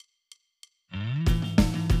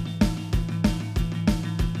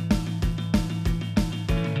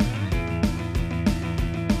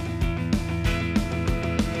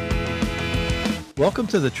Welcome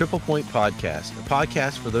to the Triple Point Podcast, a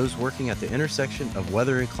podcast for those working at the intersection of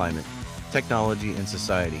weather and climate, technology and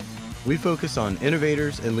society. We focus on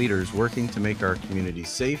innovators and leaders working to make our communities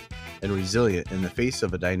safe and resilient in the face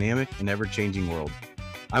of a dynamic and ever-changing world.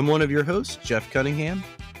 I'm one of your hosts, Jeff Cunningham.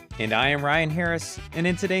 And I am Ryan Harris. And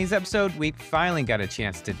in today's episode, we finally got a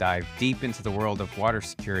chance to dive deep into the world of water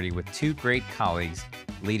security with two great colleagues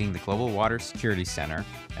leading the Global Water Security Center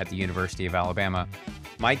at the University of Alabama.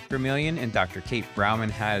 Mike Vermillion and Dr. Kate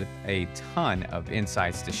Brauman had a ton of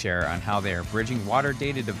insights to share on how they are bridging water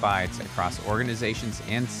data divides across organizations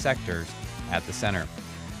and sectors at the center.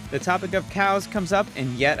 The topic of cows comes up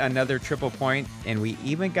in yet another triple point, and we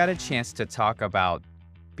even got a chance to talk about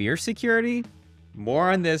beer security.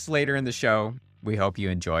 More on this later in the show. We hope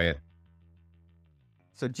you enjoy it.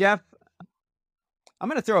 So, Jeff, I'm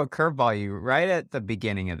going to throw a curveball you right at the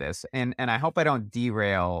beginning of this, and I hope I don't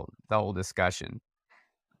derail the whole discussion.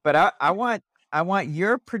 But I want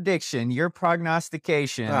your prediction, your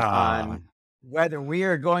prognostication on whether we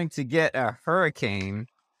are going to get a hurricane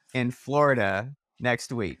in Florida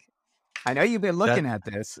next week. I know you've been looking at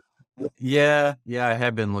this. Yeah, I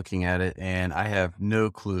have been looking at it, and I have no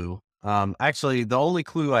clue. Actually, the only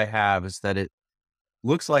clue I have is that it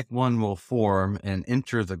looks like one will form and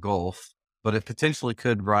enter the Gulf, but it potentially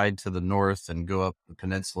could ride to the north and go up the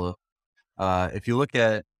peninsula. If you look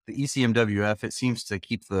at the ECMWF, it seems to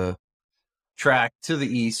keep the track to the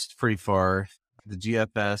east pretty far. The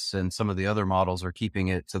GFS and some of the other models are keeping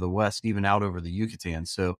it to the west, even out over the Yucatan.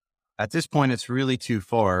 So at this point, it's really too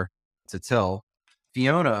far to tell.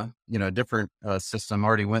 Fiona, a different system,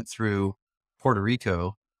 already went through Puerto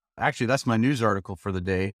Rico. Actually, that's my news article for the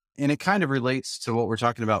day. And it kind of relates to what we're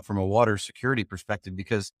talking about from a water security perspective,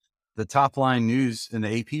 because the top line news in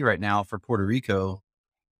the AP right now for Puerto Rico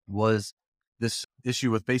was this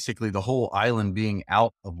issue with basically the whole island being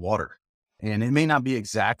out of water. And it may not be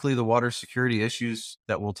exactly the water security issues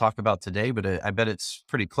that we'll talk about today, but I bet it's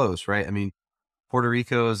pretty close, right? I mean, Puerto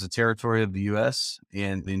Rico is a territory of the U.S.,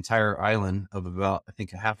 and the entire island of about, I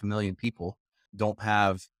think, 500,000 people don't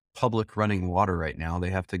have public running water right now.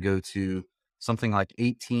 They have to go to something like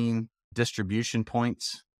 18 distribution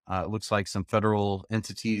points. It looks like some federal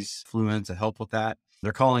entities flew in to help with that.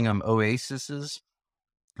 They're calling them oases.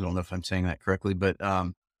 I don't know if I'm saying that correctly, but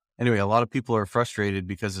anyway, a lot of people are frustrated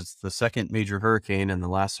because it's the second major hurricane in the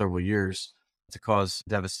last several years to cause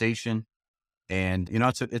devastation. And,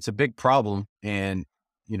 it's a big problem. And,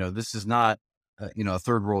 this is not, a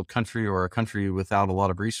third world country or a country without a lot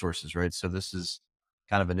of resources, right? So this is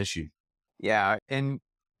kind of an issue. Yeah. And,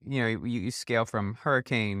 you scale from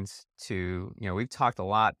hurricanes to, we've talked a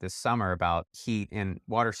lot this summer about heat and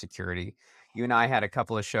water security. You and I had a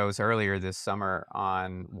couple of shows earlier this summer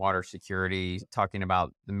on water security, talking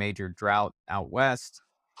about the major drought out west,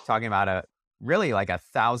 talking about a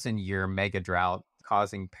 1,000-year mega drought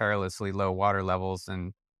causing perilously low water levels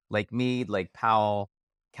in Lake Mead, Lake Powell,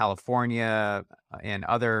 California, and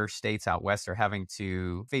other states out west are having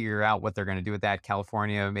to figure out what they're going to do with that.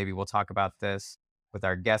 California, maybe we'll talk about this with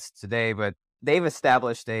our guests today, but they've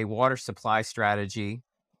established a water supply strategy.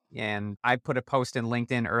 And I put a post in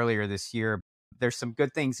LinkedIn earlier this year. There's some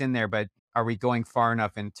good things in there, but are we going far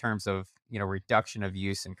enough in terms of, reduction of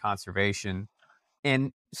use and conservation?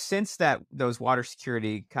 And since those water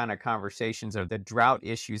security kind of conversations of the drought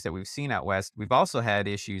issues that we've seen out west, we've also had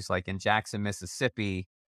issues like in Jackson, Mississippi,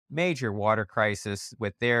 major water crisis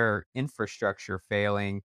with their infrastructure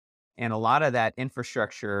failing. And a lot of that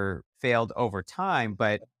infrastructure failed over time,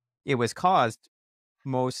 but it was caused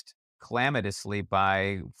most calamitously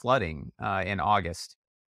by flooding in August.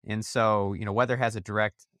 And so, weather has a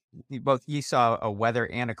direct, you saw a weather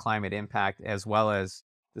and a climate impact, as well as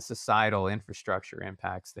the societal infrastructure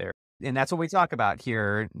impacts there. And that's what we talk about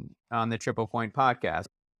here on the Triple Point Podcast: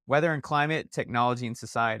 weather and climate, technology and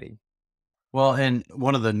society. Well, and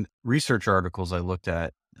one of the research articles I looked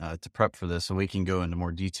at to prep for this, and we can go into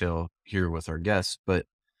more detail here with our guests, but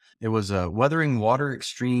it was weathering water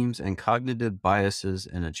extremes and cognitive biases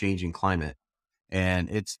in a changing climate. And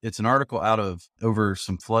it's an article out of over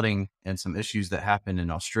some flooding and some issues that happened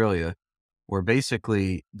in Australia, where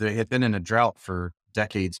basically they had been in a drought for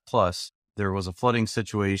decades plus. There was a flooding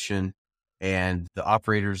situation, and the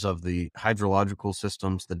operators of the hydrological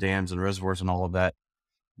systems, the dams and reservoirs and all of that,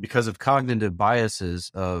 because of cognitive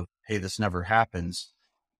biases of, hey, this never happens,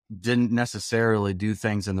 didn't necessarily do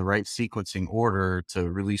things in the right sequencing order to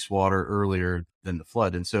release water earlier than the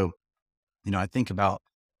flood. And so, I think about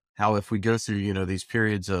how if we go through, these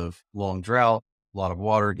periods of long drought, a lot of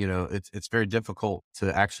water, it's very difficult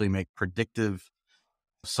to actually make predictive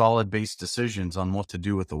solid based decisions on what to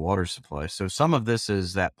do with the water supply. So some of this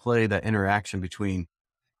is that play, that interaction between,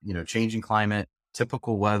 changing climate,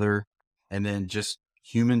 typical weather, and then just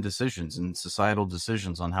human decisions and societal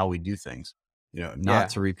decisions on how we do things, not Yeah.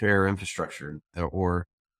 to repair infrastructure or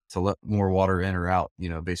to let more water in or out,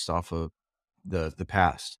 based off of the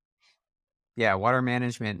past. Yeah, water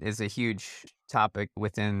management is a huge topic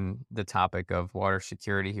within the topic of water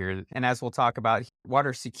security here. And as we'll talk about,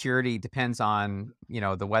 water security depends on,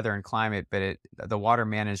 the weather and climate, but the water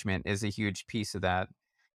management is a huge piece of that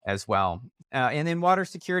as well. And then water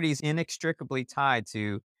security is inextricably tied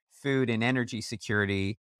to food and energy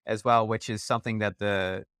security as well, which is something that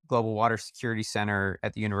the Global Water Security Center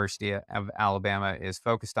at the University of Alabama is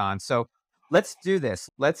focused on. So let's do this.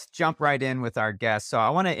 Let's jump right in with our guest. So I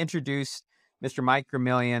want to introduce Mr. Mike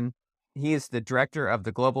Gramillion. He is the director of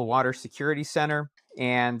the Global Water Security Center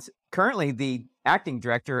and currently the acting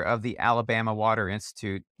director of the Alabama Water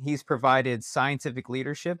Institute. He's provided scientific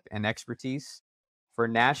leadership and expertise for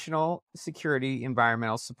national security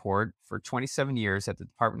environmental support for 27 years at the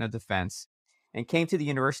Department of Defense and came to the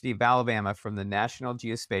University of Alabama from the National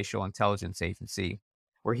Geospatial Intelligence Agency,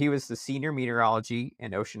 where he was the senior meteorology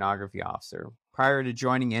and oceanography officer. Prior to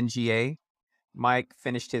joining NGA, Mike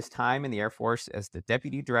finished his time in the Air Force as the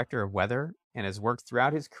Deputy Director of Weather and has worked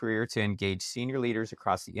throughout his career to engage senior leaders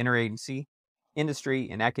across the interagency, industry,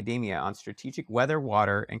 and academia on strategic weather,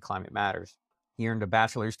 water, and climate matters. He earned a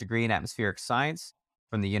bachelor's degree in atmospheric science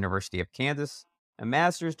from the University of Kansas, a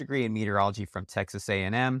master's degree in meteorology from Texas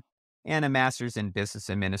A&M, and a master's in business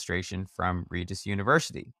administration from Regis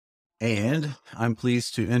University. And I'm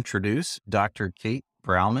pleased to introduce Dr. Kate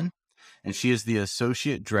Brauman, and she is the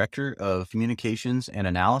Associate Director of Communications and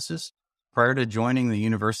Analysis. Prior to joining the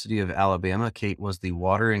University of Alabama, Kate was the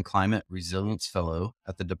Water and Climate Resilience Fellow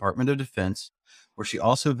at the Department of Defense, where she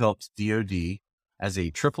also helped DoD as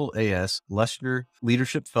a AAAS Lester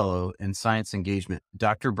Leadership Fellow in Science Engagement.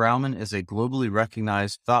 Dr. Brauman is a globally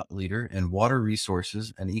recognized thought leader in water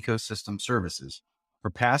resources and ecosystem services.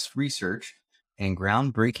 Her past research and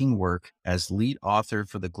groundbreaking work as lead author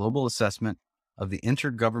for the global assessment of the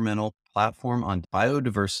Intergovernmental Platform on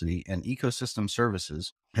Biodiversity and Ecosystem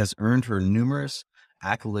Services has earned her numerous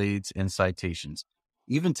accolades and citations,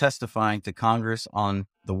 even testifying to Congress on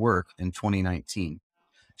the work in 2019.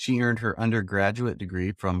 She earned her undergraduate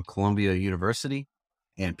degree from Columbia University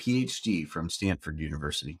and PhD from Stanford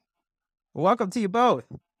University. Welcome to you both.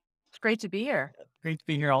 It's great to be here. Great to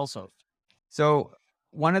be here also. So,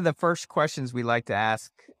 one of the first questions we like to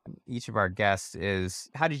ask each of our guests is,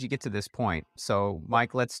 how did you get to this point? So,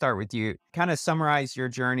 Mike, let's start with you. Kind of summarize your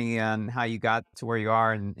journey and how you got to where you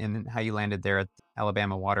are and how you landed there at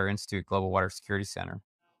Alabama Water Institute Global Water Security Center.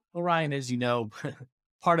 Well, Ryan, as you know,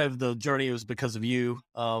 part of the journey was because of you.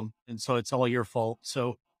 And so it's all your fault.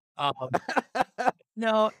 So,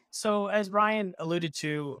 no. So as Ryan alluded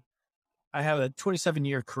to, I have a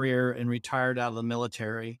 27-year career and retired out of the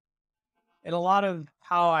military. And a lot of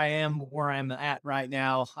how I am where I'm at right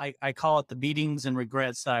now, I call it the beatings and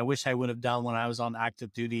regrets that I wish I would have done when I was on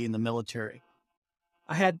active duty in the military.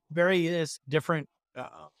 I had various different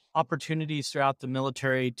opportunities throughout the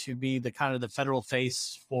military to be the kind of the federal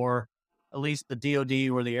face for at least the DoD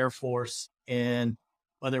or the Air Force, and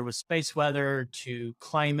whether it was space weather to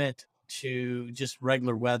climate to just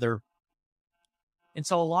regular weather. And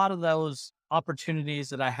so a lot of those opportunities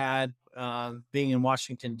that I had being in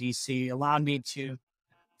Washington, D.C. allowed me to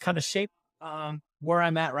kind of shape where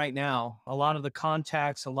I'm at right now. A lot of the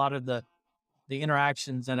contacts, a lot of the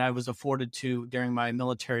interactions that I was afforded to during my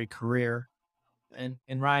military career. And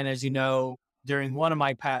Ryan, as you know, during one of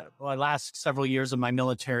my last several years of my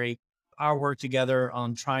military, our work together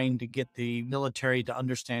on trying to get the military to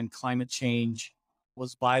understand climate change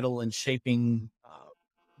was vital in shaping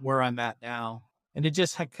where I'm at now. And it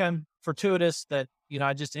just had come fortuitous that,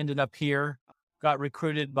 I just ended up here, got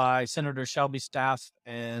recruited by Senator Shelby's staff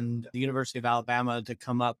and the University of Alabama to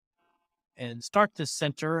come up and start this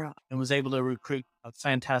center, and was able to recruit a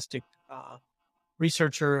fantastic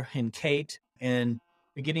researcher in Kate, and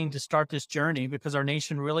beginning to start this journey because our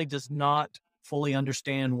nation really does not fully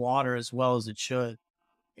understand water as well as it should.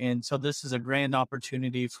 And so this is a grand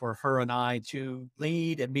opportunity for her and I to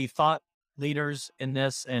lead and be thought leaders in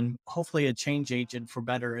this, and hopefully a change agent for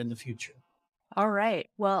better in the future. All right.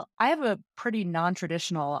 Well, I have a pretty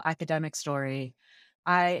non-traditional academic story.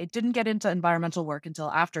 I didn't get into environmental work until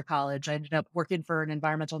after college. I ended up working for an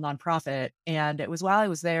environmental nonprofit. And it was while I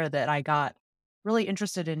was there that I got really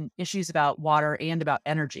interested in issues about water and about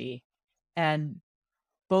energy. And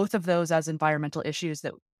both of those as environmental issues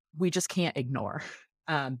that we just can't ignore.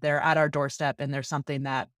 They're at our doorstep, and they're something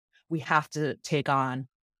that we have to take on.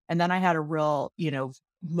 And then I had a real,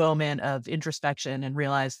 moment of introspection and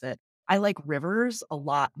realized that I like rivers a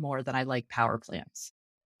lot more than I like power plants.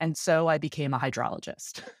 And so I became a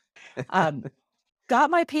hydrologist. um,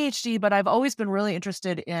 got my PhD, but I've always been really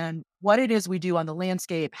interested in what it is we do on the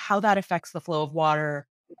landscape, how that affects the flow of water,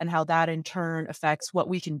 and how that in turn affects what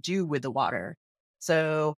we can do with the water.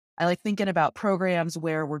 So I like thinking about programs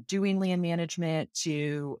where we're doing land management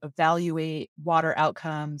to evaluate water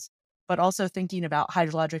outcomes, but also thinking about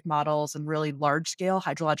hydrologic models and really large scale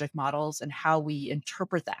hydrologic models and how we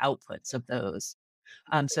interpret the outputs of those.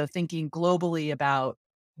 So thinking globally about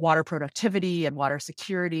water productivity and water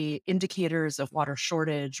security, indicators of water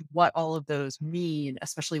shortage, what all of those mean,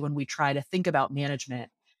 especially when we try to think about management.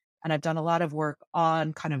 And I've done a lot of work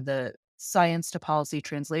on kind of the science to policy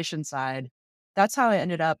translation side. That's how I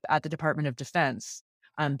ended up at the Department of Defense.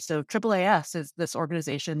 So AAAS is this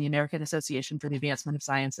organization, the American Association for the Advancement of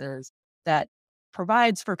Sciences, that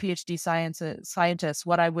provides for PhD scientists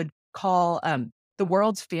what I would call the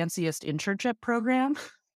world's fanciest internship program,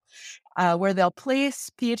 where they'll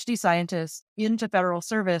place PhD scientists into federal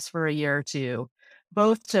service for a year or two,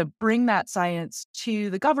 both to bring that science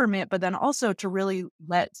to the government, but then also to really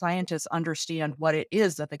let scientists understand what it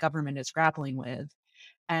is that the government is grappling with.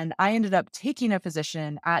 And I ended up taking a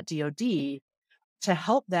position at DoD to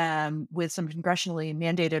help them with some congressionally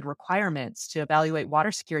mandated requirements to evaluate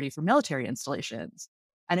water security for military installations.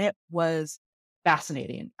 And it was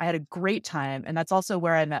fascinating. I had a great time. And that's also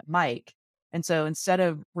where I met Mike. And so instead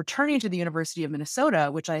of returning to the University of Minnesota,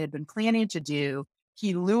 which I had been planning to do,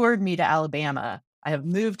 he lured me to Alabama. I have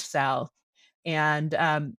moved south. And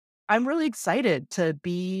I'm really excited to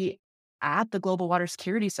be at the Global Water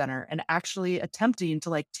Security Center and actually attempting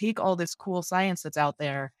to like take all this cool science that's out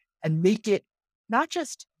there and make it not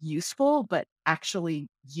just useful, but actually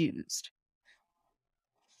used.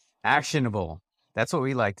 Actionable. That's what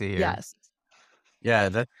we like to hear. Yes.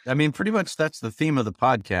 Yeah, pretty much that's the theme of the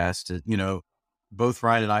podcast. Both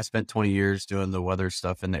Ryan and I spent 20 years doing the weather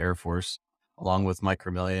stuff in the Air Force, along with Mike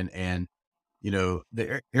Vermillion. And,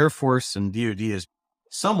 the Air Force and DoD is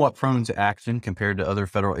somewhat prone to action compared to other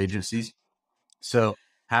federal agencies. So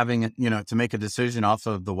having, to make a decision off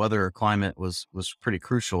of the weather or climate was pretty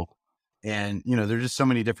crucial. And, there's just so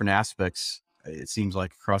many different aspects, it seems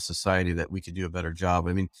like, across society that we could do a better job.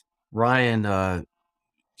 I mean, Ryan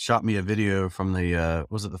shot me a video from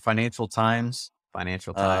was it the Financial Times?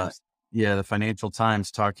 Financial Times. Yeah, the Financial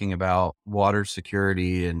Times talking about water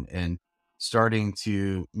security and starting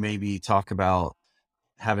to maybe talk about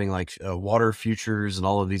having like water futures and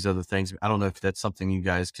all of these other things. I don't know if that's something you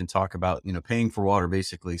guys can talk about, paying for water,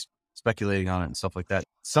 basically speculating on it and stuff like that.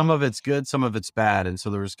 Some of it's good, some of it's bad. And so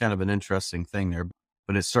there was kind of an interesting thing there,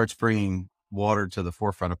 but it starts bringing water to the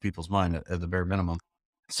forefront of people's mind at the bare minimum.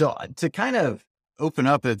 So to kind of open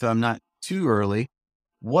up, if I'm not too early,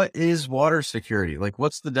 what is water security? Like,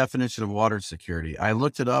 what's the definition of water security? I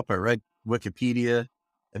looked it up. I read Wikipedia.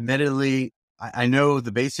 Admittedly, I know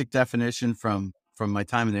the basic definition from my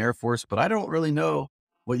time in the Air Force, but I don't really know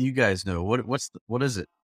what you guys know. What is it?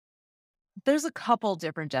 There's a couple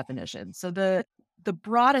different definitions. So the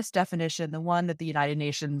broadest definition, the one that the United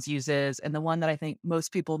Nations uses, and the one that I think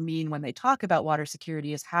most people mean when they talk about water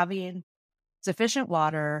security, is having sufficient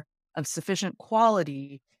water of sufficient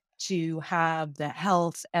quality to have the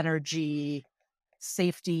health, energy,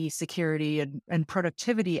 safety, security, and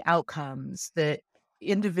productivity outcomes that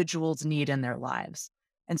individuals need in their lives.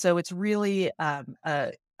 And so it's really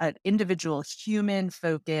an individual human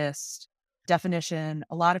focused definition.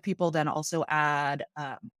 A lot of people then also add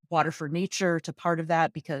water for nature to part of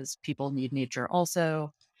that because people need nature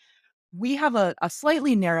also. We have a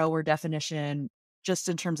slightly narrower definition just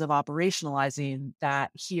in terms of operationalizing that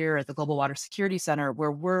here at the Global Water Security Center,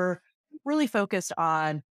 where we're really focused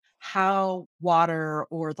on how water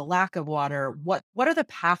or the lack of water, what are the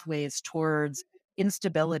pathways towards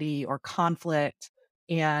instability or conflict,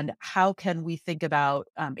 and how can we think about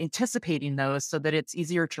anticipating those so that it's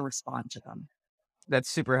easier to respond to them.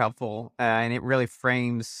 That's super helpful, and it really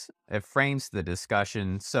frames the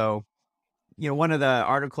discussion. So, one of the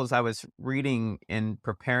articles I was reading in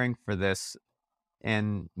preparing for this,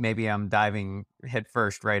 and maybe I'm diving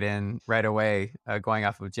headfirst right away, going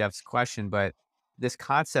off of Jeff's question, but this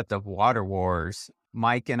concept of water wars,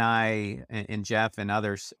 Mike and I and Jeff and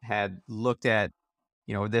others had looked at,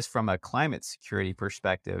 this from a climate security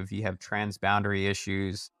perspective. You have transboundary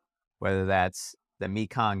issues, whether that's the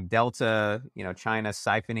Mekong Delta, China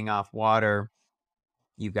siphoning off water.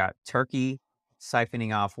 You've got Turkey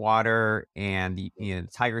siphoning off water, and the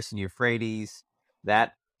Tigris and Euphrates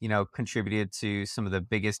that contributed to some of the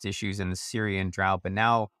biggest issues in the Syrian drought. But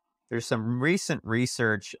now there's some recent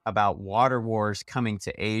research about water wars coming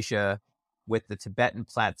to Asia with the Tibetan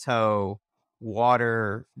Plateau,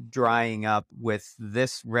 water drying up with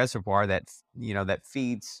this reservoir that, that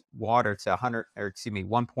feeds water to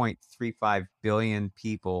 1.35 billion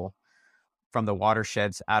people from the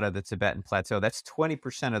watersheds out of the Tibetan Plateau. That's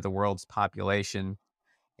 20% of the world's population.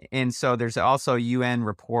 And so there's also a UN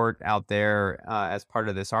report out there as part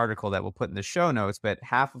of this article that we'll put in the show notes, but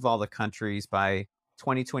half of all the countries by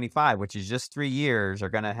 2025, which is just 3 years, are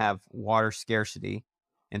going to have water scarcity,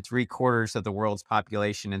 and 3/4 of the world's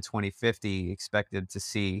population in 2050 expected to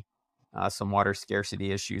see some water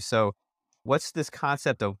scarcity issues. So what's this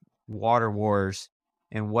concept of water wars,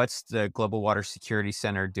 and what's the Global Water Security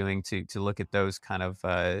Center doing to look at those kind of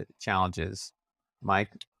challenges? Mike?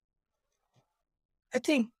 I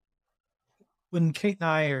think when Kate and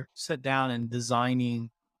I are sat down and designing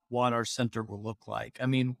what our center will look like, I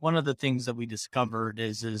mean, one of the things that we discovered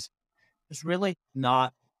is there's really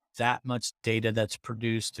not that much data that's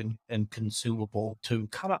produced and consumable to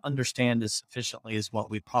kind of understand as sufficiently as what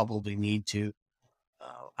we probably need to.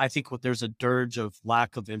 I think there's a dirge of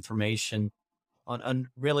lack of information on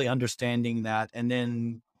really understanding that, and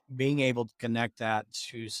then being able to connect that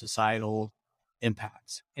to societal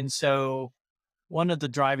impacts. And so one of the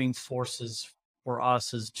driving forces for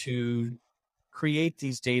us is to create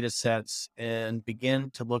these data sets and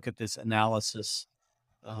begin to look at this analysis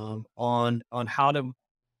on how to,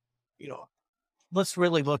 you know, let's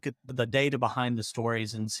really look at the data behind the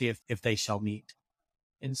stories and see if they shall meet.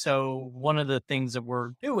 And so one of the things that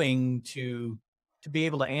we're doing to be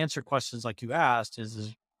able to answer questions like you asked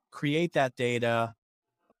is create that data,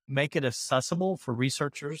 make it accessible for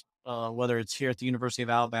researchers, whether it's here at the University of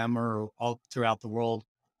Alabama or all throughout the world,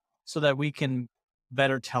 so that we can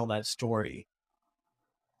better tell that story.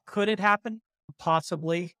 Could it happen?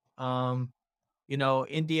 Possibly.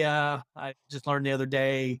 India, I just learned the other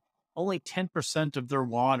day, only 10% of their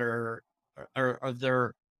water or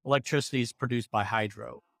their electricity is produced by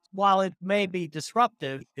hydro. While it may be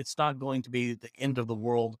disruptive, it's not going to be the end of the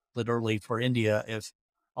world, literally, for India if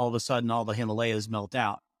all of a sudden all the Himalayas melt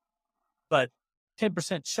out. But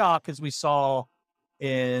 10% shock, as we saw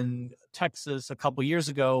in Texas a couple years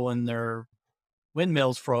ago when their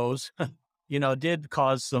windmills froze, did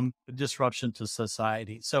cause some disruption to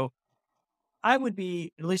society. So I would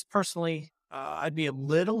be, at least personally, I'd be a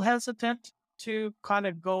little hesitant to kind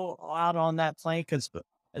of go out on that plank as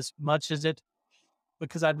much as it,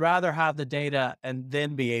 because I'd rather have the data and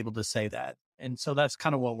then be able to say that. And so that's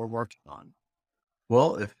kind of what we're working on.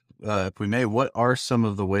 Well, if we may, what are some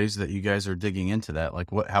of the ways that you guys are digging into that?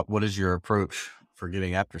 Like what is your approach for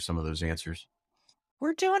getting after some of those answers?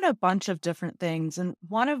 We're doing a bunch of different things. And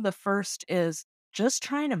one of the first is just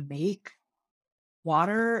trying to make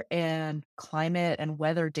water and climate and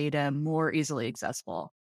weather data more easily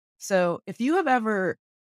accessible. So if you have ever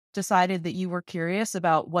decided that you were curious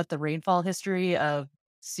about what the rainfall history of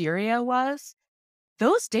Syria was,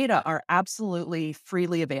 those data are absolutely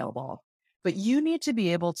freely available. But you need to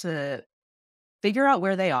be able to figure out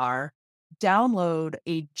where they are, download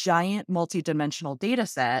a giant multidimensional data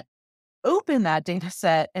set, open that data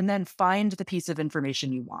set, and then find the piece of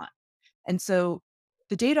information you want. And so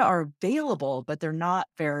the data are available, but they're not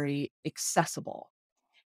very accessible.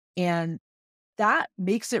 And that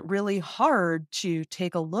makes it really hard to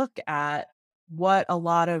take a look at what a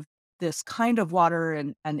lot of this kind of water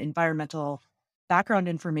and environmental background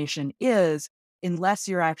information is, unless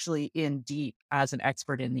you're actually in deep as an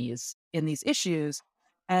expert in these issues.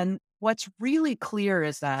 And what's really clear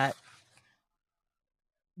is that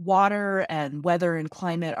water and weather and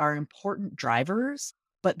climate are important drivers,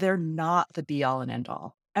 but they're not the be all and end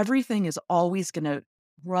all. Everything is always going to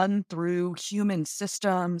run through human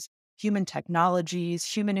systems, human technologies,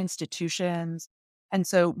 human institutions. And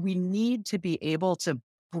so we need to be able to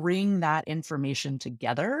bring that information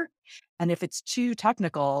together. And if it's too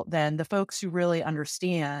technical, then the folks who really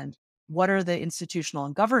understand what are the institutional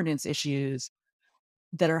and governance issues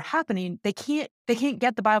that are happening, they can't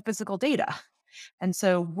get the biophysical data. And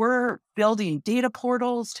so we're building data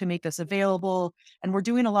portals to make this available. And we're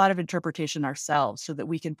doing a lot of interpretation ourselves so that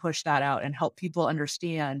we can push that out and help people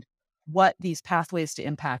understand what these pathways to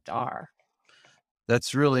impact are.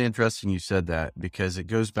 That's really interesting you said that, because it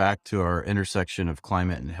goes back to our intersection of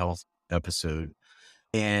climate and health episode.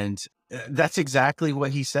 And that's exactly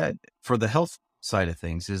what he said for the health side of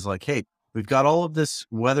things is like, hey, we've got all of this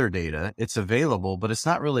weather data. It's available, but it's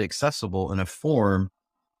not really accessible in a form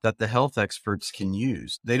that the health experts can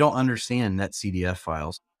use. They don't understand NetCDF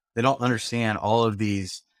files. They don't understand all of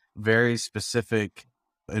these very specific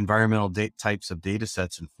environmental types of data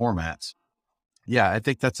sets and formats. Yeah, I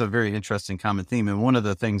think that's a very interesting common theme. And one of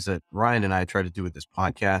the things that Ryan and I try to do with this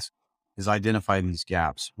podcast is identify these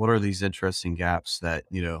gaps. What are these interesting gaps that,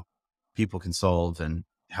 people can solve, and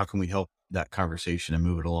how can we help that conversation and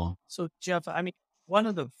move it along? So, Jeff, I mean, one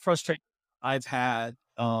of the frustrations I've had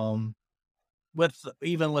with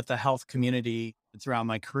even with the health community throughout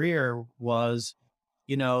my career was,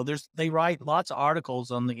 they write lots of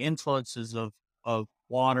articles on the influences of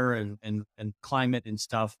water and climate and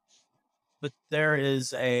stuff, but there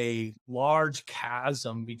is a large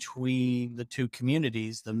chasm between the two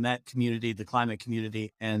communities, the Met community, the climate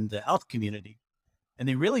community, and the health community. And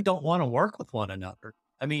they really don't want to work with one another.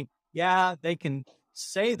 I mean, yeah, they can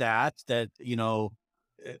say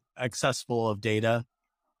accessible of data,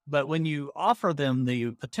 but when you offer them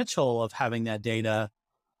the potential of having that data,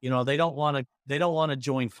 they don't want to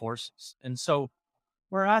join forces. And so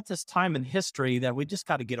we're at this time in history that we just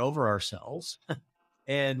got to get over ourselves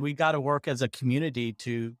and we got to work as a community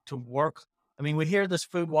to work. I mean, we hear this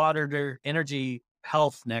food, water, energy,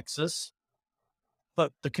 health nexus,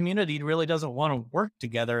 but the community really doesn't want to work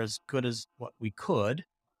together as good as what we could.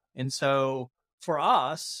 And so for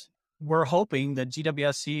us, we're hoping that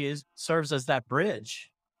GWSC serves as that bridge,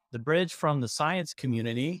 the bridge from the science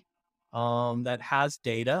community that has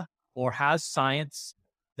data or has science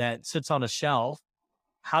that sits on a shelf.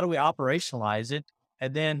 How do we operationalize it?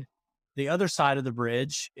 And then the other side of the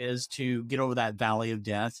bridge is to get over that valley of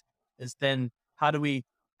death. Is then how do we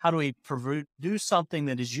do something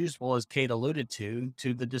that is useful, as Kate alluded to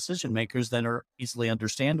the decision makers that are easily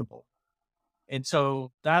understandable. And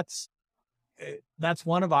so that's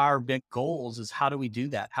one of our big goals is how do we do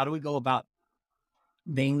that? How do we go about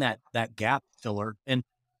being that gap filler? And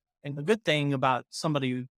the good thing about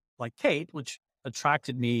somebody like Kate, which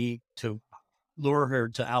attracted me to lure her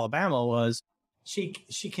to Alabama, was she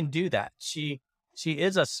can do that. She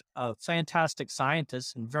is a fantastic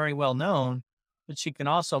scientist and very well known, but she can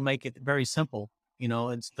also make it very simple.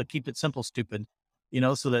 It's the keep it simple, stupid.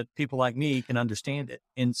 So that people like me can understand it.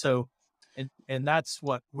 And so, and that's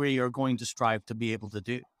what we are going to strive to be able to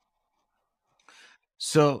do.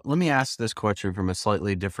 So let me ask this question from a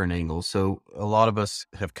slightly different angle. So a lot of us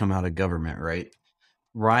have come out of government, right?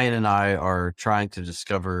 Ryan and I are trying to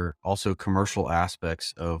discover also commercial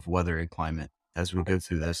aspects of weather and climate as we go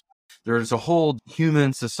through this. There's a whole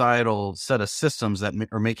human societal set of systems that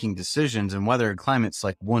are making decisions, and weather and climate's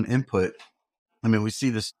like one input. I mean, we see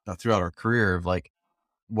this throughout our career of like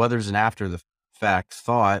weather's an after the fact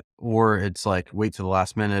thought, or it's like wait to the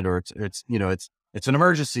last minute, or it's an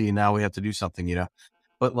emergency. Now we have to do something,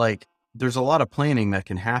 but like there's a lot of planning that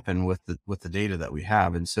can happen with the data that we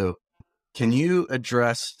have. And so can you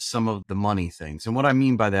address some of the money things? And what I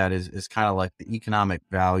mean by that is kind of like the economic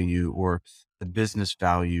value or the business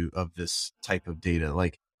value of this type of data.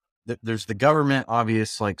 Like there's the government,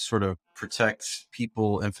 obvious, like sort of protects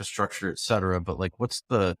people, infrastructure, et cetera. But like,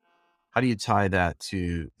 how do you tie that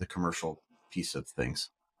to the commercial piece of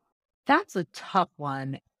things? That's a tough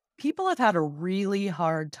one. People have had a really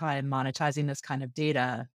hard time monetizing this kind of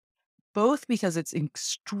data, both because it's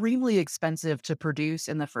extremely expensive to produce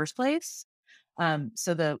in the first place.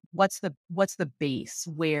 So what's the base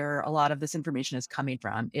where a lot of this information is coming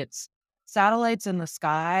from? It's satellites in the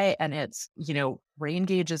sky and it's, rain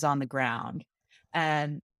gauges on the ground.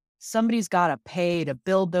 And somebody's got to pay to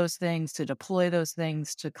build those things, to deploy those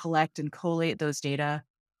things, to collect and collate those data.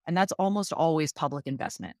 And that's almost always public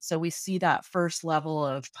investment. So we see that first level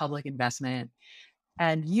of public investment.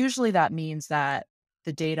 And usually that means that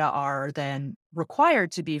the data are then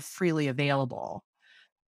required to be freely available.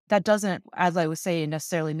 That doesn't, as I was saying,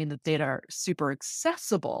 necessarily mean that data are super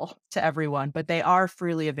accessible to everyone, but they are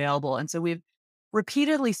freely available. And so we've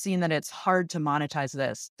repeatedly seen that it's hard to monetize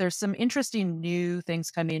this. There's some interesting new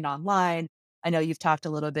things coming online. I know you've talked a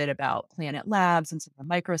little bit about Planet Labs and some of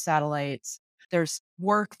the microsatellites. There's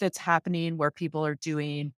work that's happening where people are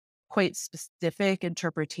doing quite specific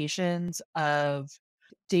interpretations of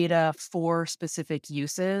data for specific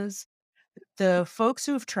uses. The folks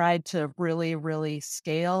who've tried to really, really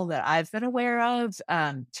scale that I've been aware of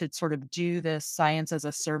to sort of do this science as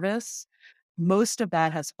a service, most of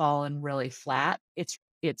that has fallen really flat.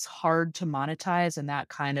 It's hard to monetize in that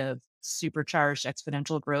kind of supercharged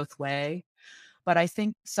exponential growth way. But I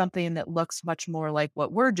think something that looks much more like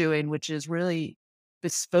what we're doing, which is really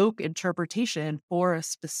bespoke interpretation for a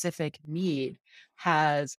specific need,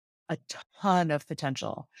 has a ton of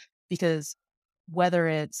potential. Because whether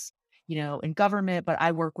it's, in government, but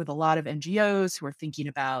I work with a lot of NGOs who are thinking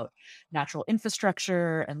about natural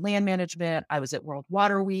infrastructure and land management. I was at World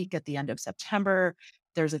Water Week at the end of September.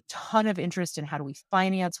 There's a ton of interest in how do we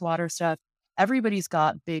finance water stuff. everybody's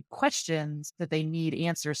got big questions that they need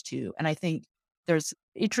answers to. And I think there's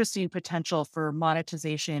interesting potential for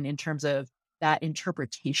monetization in terms of that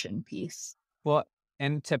interpretation piece. Well,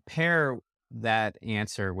 and to pair that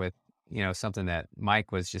answer with, something that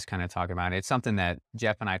Mike was just kind of talking about, it's something that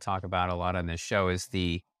Jeff and I talk about a lot on this show is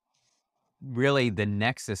really the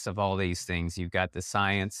nexus of all these things. You've got the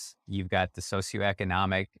science, you've got the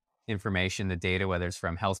socioeconomic information, the data, whether it's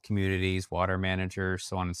from health communities, water managers,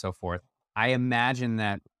 so on and so forth. I imagine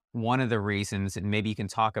that one of the reasons, and maybe you can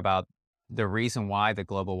talk about the reason why the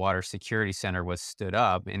Global Water Security Center was stood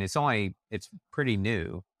up, and it's pretty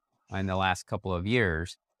new in the last couple of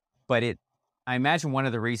years, but I imagine one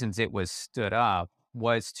of the reasons it was stood up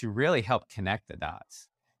was to really help connect the dots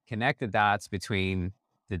between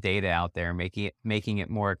the data out there, making it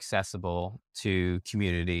more accessible to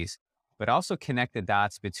communities, but also connect the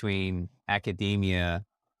dots between academia,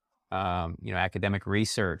 academic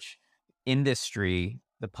research, industry,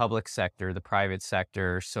 the public sector, the private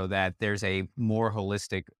sector, so that there's a more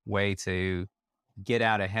holistic way to get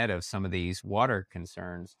out ahead of some of these water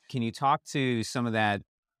concerns. Can you talk to some of that,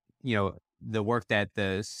 the work that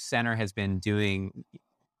the center has been doing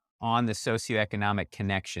on the socioeconomic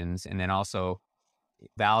connections, and then also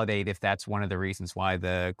validate if that's one of the reasons why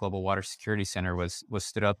the Global Water Security Center was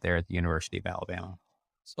stood up there at the University of Alabama?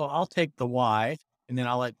 So I'll take the why, and then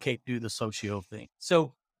I'll let Kate do the socio thing.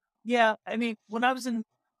 So, yeah, I mean, when I was in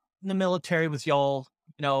the military with y'all,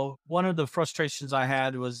 one of the frustrations I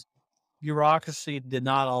had was bureaucracy did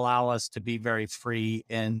not allow us to be very free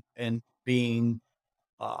and being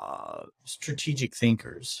strategic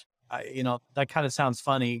thinkers. That kind of sounds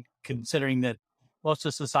funny considering that most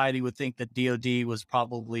of society would think that DoD was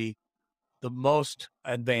probably the most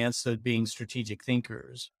advanced at being strategic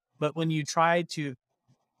thinkers. But when you try to,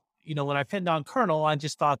 when I pinned on Colonel, I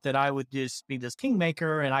just thought that I would just be this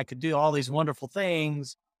kingmaker and I could do all these wonderful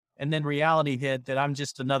things. And then reality hit that I'm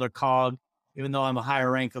just another cog, even though I'm a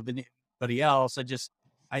higher rank of anybody else.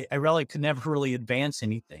 I really could never really advance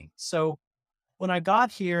anything. So when I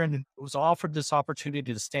got here and was offered this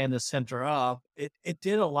opportunity to stand the center up, it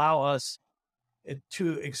did allow us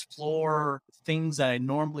to explore things that I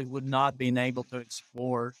normally would not been able to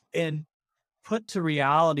explore and put to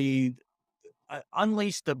reality,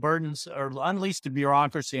 unleash the burdens or unleash the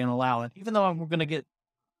bureaucracy and allow it. Even though we're going to get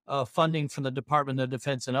funding from the Department of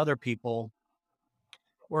Defense and other people,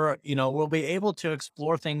 we'll be able to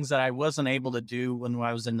explore things that I wasn't able to do when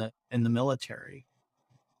I was in the military.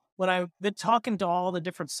 When I've been talking to all the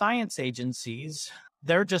different science agencies,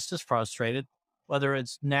 they're just as frustrated, whether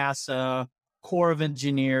it's NASA, Corps of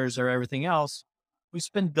Engineers, or everything else. We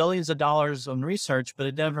spend billions of dollars on research, but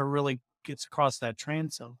it never really gets across that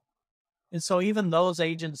transom. And so even those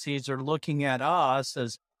agencies are looking at us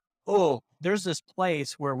as, oh, there's this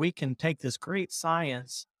place where we can take this great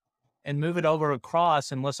science and move it over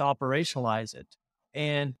across and let's operationalize it.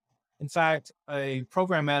 And in fact, a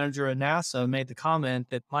program manager at NASA made the comment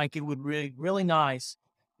that, Mike, it would be really nice.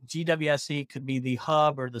 GWSE could be the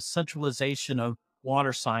hub or the centralization of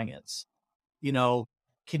water science.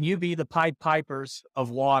 Can you be the Pied Pipers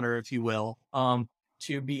of water, if you will,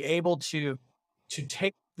 to be able to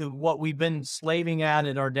take what we've been slaving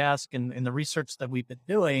at our desk and the research that we've been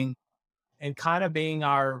doing and kind of being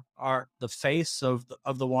the face of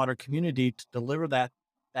the water community to deliver that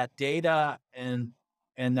data and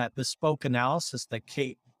that bespoke analysis that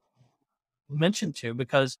Kate mentioned to,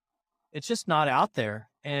 because it's just not out there.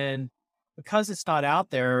 And because it's not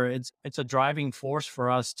out there, it's a driving force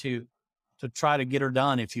for us to try to get her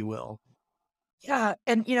done, if you will. Yeah.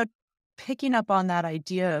 And, picking up on that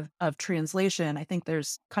idea of translation, I think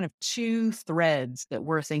there's kind of two threads that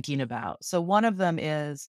we're thinking about. So one of them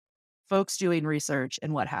is folks doing research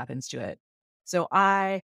and what happens to it. So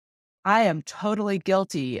I am totally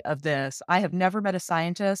guilty of this. I have never met a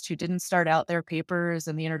scientist who didn't start out their papers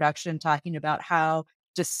in the introduction talking about how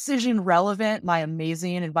decision relevant my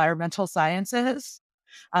amazing environmental science is.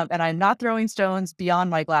 And I'm not throwing stones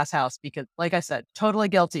beyond my glass house because, like I said, totally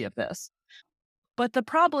guilty of this. But the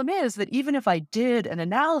problem is that even if I did an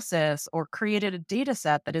analysis or created a data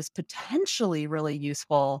set that is potentially really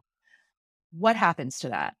useful, what happens to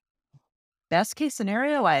that? Best case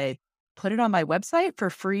scenario, I put it on my website for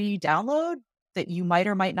free download that you might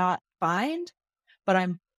or might not find, but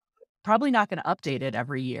I'm probably not going to update it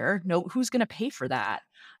every year. No, who's going to pay for that?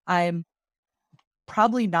 I'm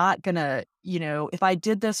probably not going to, if I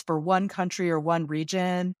did this for one country or one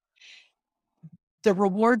region, the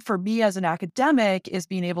reward for me as an academic is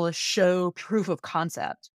being able to show proof of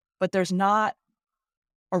concept, but there's not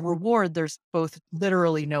a reward. There's both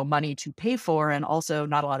literally no money to pay for and also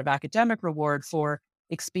not a lot of academic reward for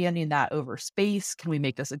expanding that over space? Can we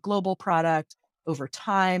make this a global product over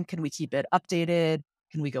time? Can we keep it updated?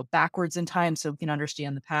 Can we go backwards in time so we can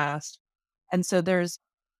understand the past? And so there's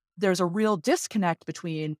a real disconnect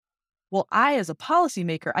between, well, I as a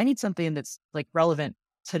policymaker, I need something that's like relevant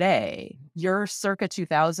today. Your circa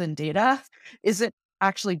 2000 data isn't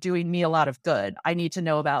actually doing me a lot of good. I need to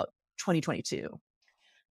know about 2022.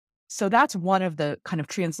 So that's one of the kind of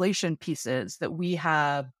translation pieces that we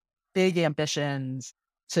have big ambitions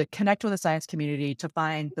to connect with the science community to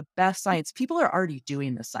find the best science. People are already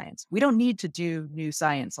doing this science. We don't need to do new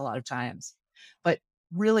science a lot of times, but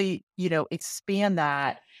really, expand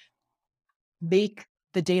that, make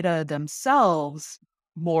the data themselves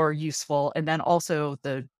more useful, and then also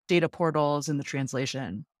the data portals and the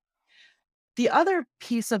translation. The other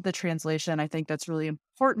piece of the translation I think that's really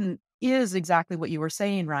important is exactly what you were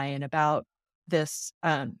saying, Ryan, about this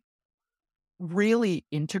really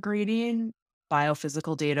integrating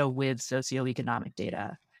biophysical data with socioeconomic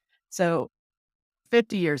data. So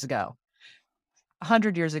 50 years ago,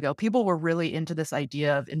 100 years ago, people were really into this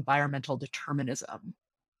idea of environmental determinism.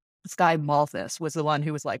 This guy Malthus was the one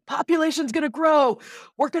who was like, population's going to grow.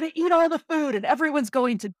 We're going to eat all the food and everyone's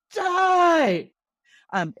going to die.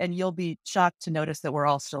 And you'll be shocked to notice that we're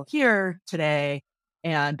all still here today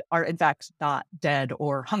and are in fact not dead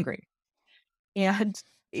or hungry. And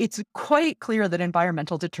it's quite clear that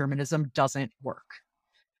environmental determinism doesn't work,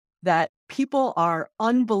 that people are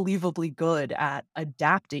unbelievably good at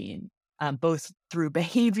adapting, both through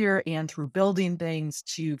behavior and through building things,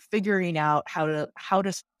 to figuring out how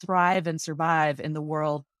to thrive and survive in the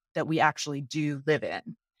world that we actually do live in.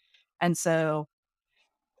 And so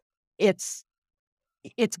it's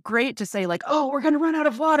great to say like, oh, we're going to run out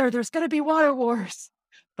of water. There's going to be water wars.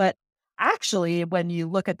 But actually, when you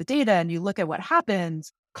look at the data and you look at what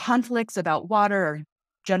happens, conflicts about water are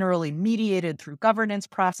generally mediated through governance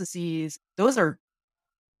processes. Those are,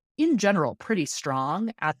 in general, pretty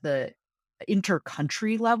strong at the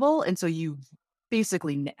inter-country level. And so you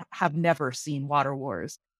basically have never seen water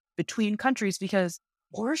wars between countries because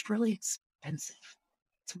war is really expensive.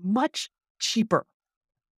 It's much cheaper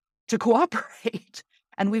to cooperate.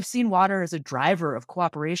 And we've seen water as a driver of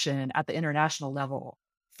cooperation at the international level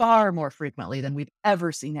far more frequently than we've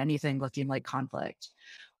ever seen anything looking like conflict,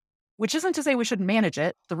 which isn't to say we shouldn't manage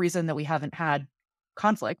it. The reason that we haven't had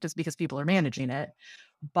conflict is because people are managing it.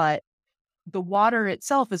 But the water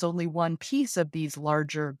itself is only one piece of these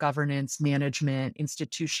larger governance, management,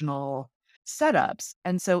 institutional setups.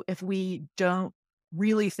 And so if we don't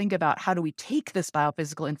really think about how do we take this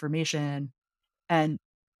biophysical information and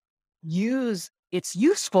use its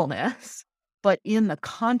usefulness, but in the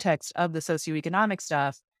context of the socioeconomic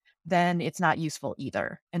stuff, then it's not useful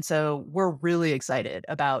either. And so we're really excited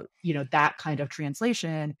about, that kind of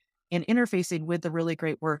translation and interfacing with the really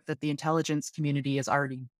great work that the intelligence community is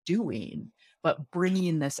already doing, but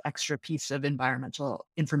bringing this extra piece of environmental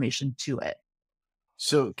information to it.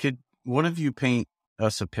 So could one of you paint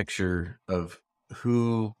us a picture of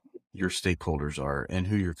who your stakeholders are and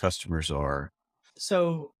who your customers are?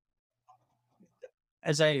 So,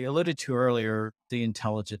 as I alluded to earlier, the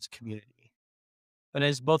intelligence community. But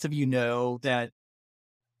as both of you know, that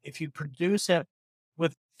if you produce it,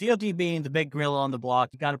 with DoD being the big gorilla on the block,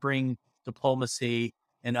 you got to bring diplomacy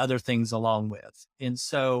and other things along with. And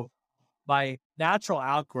so by natural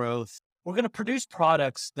outgrowth, we're going to produce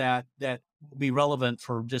products that will be relevant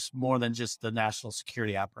for just more than just the national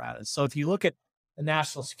security apparatus. So if you look at the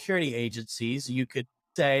national security agencies, you could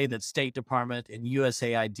say that State Department and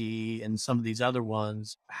USAID and some of these other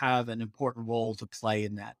ones have an important role to play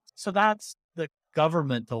in that. So that's the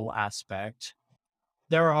governmental aspect.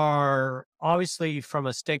 There are obviously from a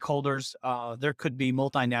stakeholders, there could be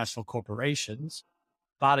multinational corporations.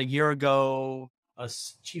 About a year ago, a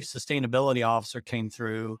chief sustainability officer came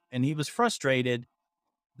through and he was frustrated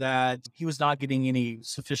that he was not getting any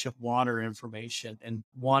sufficient water information and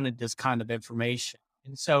wanted this kind of information.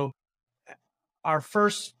 And so our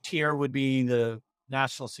first tier would be the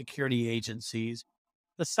national security agencies.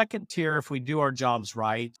 The second tier, if we do our jobs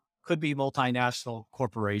right, could be multinational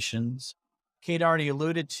corporations. Kate already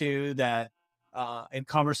alluded to that in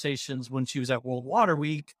conversations when she was at World Water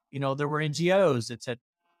Week, there were NGOs that said,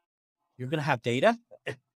 you're going to have data,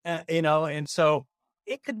 and so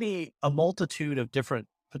it could be a multitude of different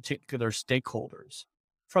particular stakeholders.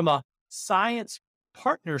 From a science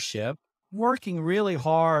partnership, working really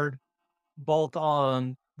hard, both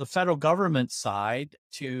on the federal government side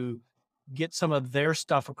to get some of their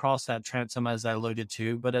stuff across that transom, as I alluded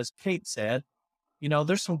to. But as Kate said,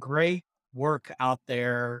 there's some great work out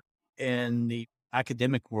there in the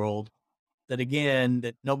academic world that again,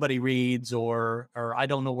 that nobody reads or I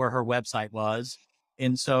don't know where her website was.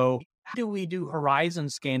 And so how do we do horizon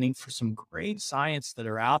scanning for some great science that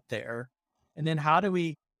are out there? And then how do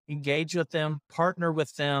we engage with them, partner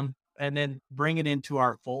with them, and then bring it into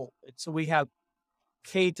our fold? And so we have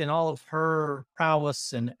Kate and all of her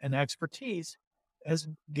prowess and expertise has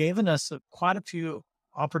given us quite a few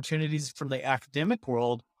opportunities from the academic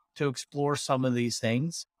world to explore some of these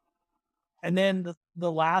things. And then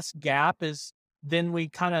the last gap is then we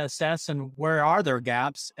kind of assess and where are there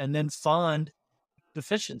gaps and then fund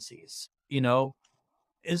deficiencies.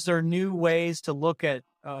 Is there new ways to look at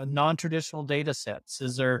non-traditional data sets?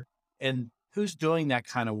 And who's doing that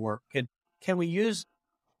kind of work? And can we use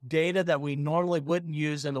data that we normally wouldn't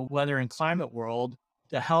use in the weather and climate world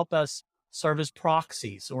to help us serve as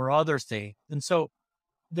proxies or other things? And so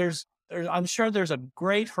I'm sure there's a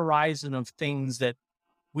great horizon of things that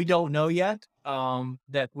we don't know yet,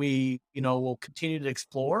 that we, will continue to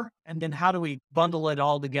explore. And then how do we bundle it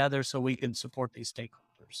all together so we can support these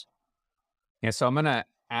stakeholders? Yeah, so I'm going to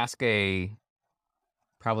ask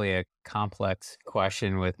probably a complex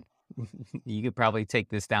question with, you could probably take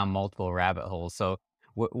this down multiple rabbit holes. So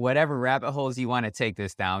whatever rabbit holes you want to take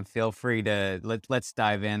this down, feel free to, let's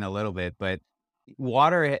dive in a little bit. But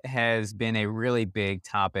water has been a really big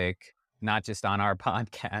topic, not just on our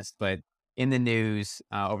podcast, but in the news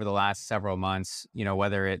over the last several months.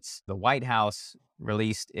 Whether it's the White House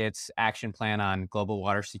released its action plan on global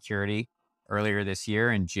water security earlier this year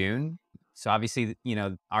in June. So obviously,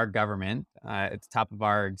 our government at the top of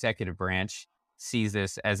our executive branch sees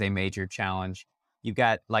this as a major challenge. You've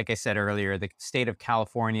got, like I said earlier, the state of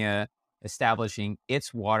California establishing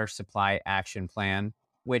its water supply action plan,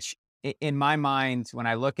 which in my mind, when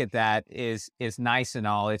I look at that, is nice and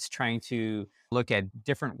all. It's trying to look at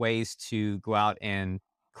different ways to go out and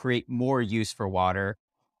create more use for water.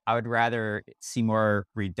 I would rather see more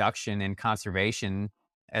reduction in conservation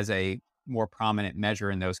as a more prominent measure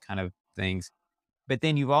in those kind of things. But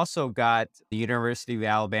then you've also got the University of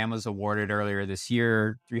Alabama's awarded earlier this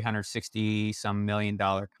year, $360 some million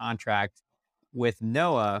contract with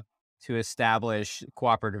NOAA to establish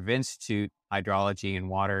Cooperative Institute, hydrology and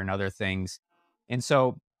water and other things. And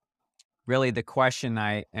so really the question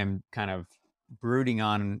I am kind of brooding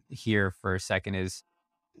on here for a second is,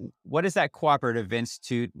 what is that Cooperative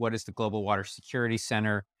Institute? What is the Global Water Security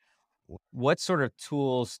Center? What sort of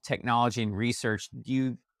tools, technology, and research do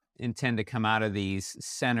you intend to come out of these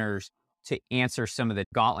centers to answer some of the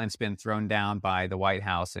gauntlets been thrown down by the White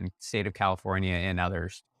House and state of California and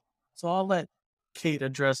others? So I'll let Kate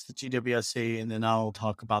address the GWSC and then I'll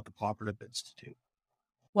talk about the Cooperative Institute.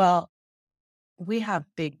 Well, we have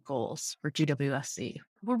big goals for GWSC.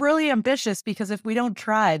 We're really ambitious because if we don't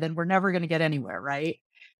try, then we're never going to get anywhere, right?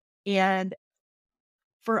 And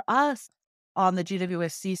for us on the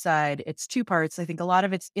GWSC side, it's two parts. I think a lot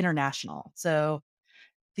of it's international. So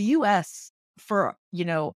the US, for,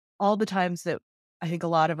 all the times that I think a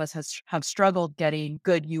lot of us have struggled getting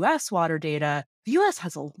good US water data, the US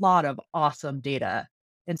has a lot of awesome data.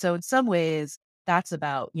 And so in some ways, that's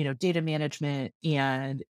about, data management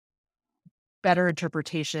and better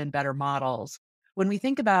interpretation, better models. When we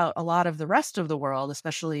think about a lot of the rest of the world,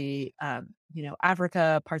 especially,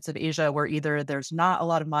 Africa, parts of Asia, where either there's not a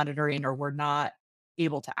lot of monitoring or we're not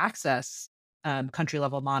able to access country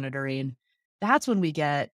level monitoring, that's when we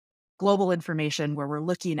get global information where we're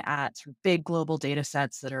looking at sort of big global data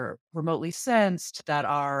sets that are remotely sensed, that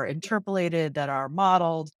are interpolated, that are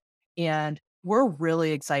modeled. And we're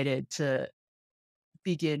really excited to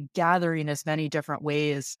begin gathering as many different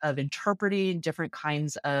ways of interpreting different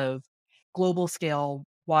kinds of global scale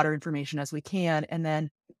water information as we can. And then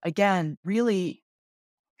again, really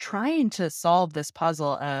trying to solve this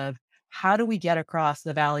puzzle of how do we get across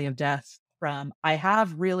the valley of death from I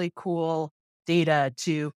have really cool data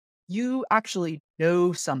to you actually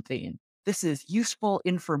know something. This is useful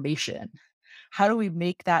information. How do we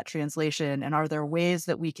make that translation? And are there ways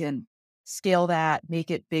that we can scale that, make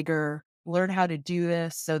it bigger, learn how to do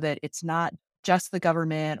this so that it's not just the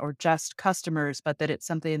government or just customers, but that it's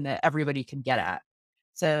something that everybody can get at?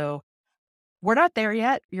 So we're not there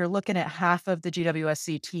yet. You're looking at half of the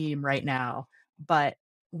GWSC team right now, but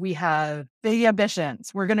we have big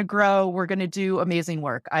ambitions. We're going to grow. We're going to do amazing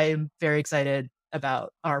work. I am very excited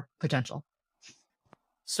about our potential.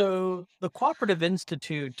 So the Cooperative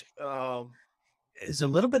Institute is a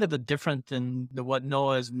little bit of a different than what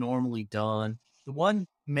NOAA has normally done. The one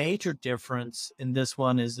major difference in this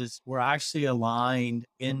one is we're actually aligned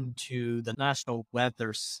into the National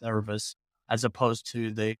Weather Service as opposed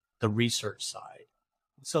to the research side.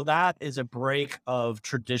 So that is a break of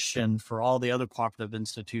tradition for all the other cooperative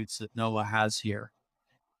institutes that NOAA has here.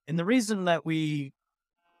 And the reason that we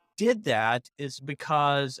did that is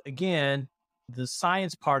because, again, the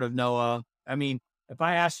science part of NOAA, I mean, if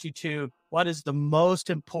I asked you what is the most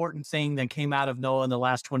important thing that came out of NOAA in the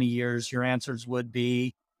last 20 years, your answers would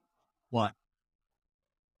be what?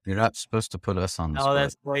 You're not supposed to put us on the Oh, spot.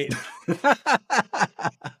 that's great.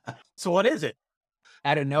 So what is it?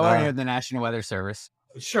 Out of NOAA or the National Weather Service?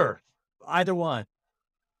 Sure. Either one.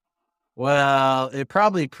 Well, it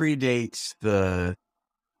probably predates the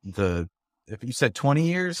if you said 20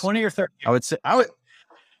 years, 20 or 30. I would say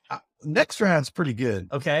next round's pretty good,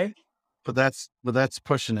 Okay. but that's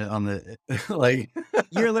pushing it on the like.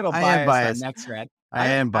 You're a little I am biased on biased. NextRad. I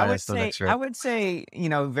am biased on I NextRad. would say,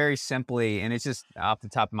 very simply, and it's just off the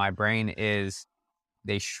top of my brain, is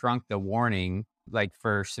they shrunk the warning, like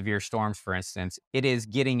for severe storms, for instance. It is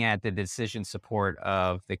getting at the decision support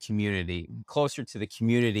of the community, closer to the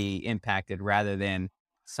community impacted rather than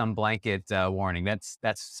some blanket warning. That's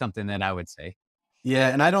something that I would say. Yeah,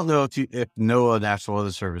 and I don't know if NOAA National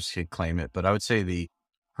Weather Service could claim it, but I would say the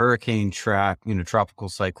hurricane track, tropical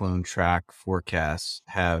cyclone track forecasts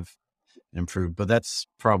have improved, but that's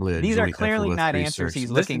probably a These are joint effort clearly with not research. answers he's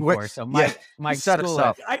This- looking what- for. So yeah, Mike he set us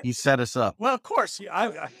up. I- He set us up. Well, of course.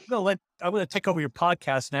 I'm going to take over your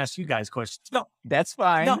podcast and ask you guys questions. No, that's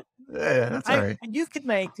fine. no. Yeah, that's all right. You could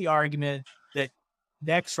make the argument that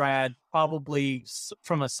NextRad probably,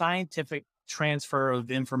 from a scientific transfer of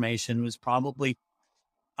information, was probably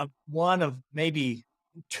one of maybe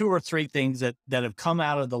 2 or 3 things that have come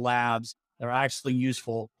out of the labs that are actually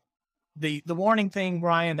useful. The warning thing,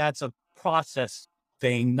 Brian, that's a process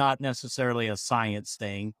thing, not necessarily a science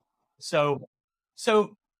thing. So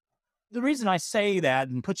the reason I say that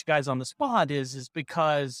and put you guys on the spot is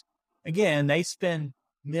because, again, they spend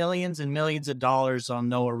millions and millions of dollars on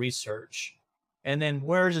NOAA research. And then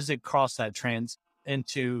where does it cross that trans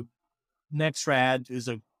into NextRad is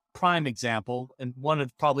a prime example, and one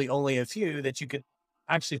of probably only a few that you could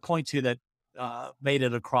actually point to that made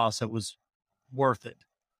it across that was worth it.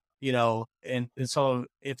 And so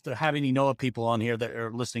if there have any NOAA people on here that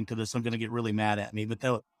are listening to this, I'm going to get really mad at me, but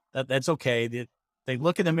that's okay. They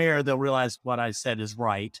look in the mirror, they'll realize what I said is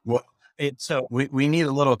right. Well, So we need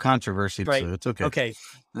a little controversy, right. so it's okay. Okay.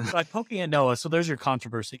 Like poking at NOAA. So there's your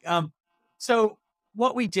controversy. So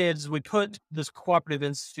what we did is we put this cooperative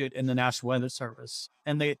institute in the National Weather Service,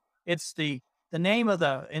 and the name of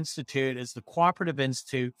the institute is the Cooperative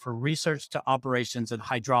Institute for Research to Operations and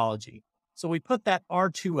Hydrology. So we put that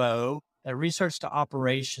R2O, that research to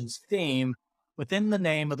operations theme, within the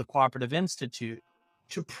name of the Cooperative Institute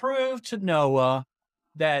to prove to NOAA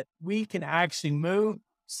that we can actually move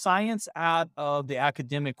science out of the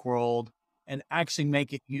academic world and actually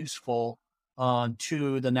make it useful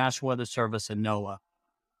to the National Weather Service and NOAA.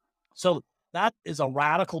 So that is a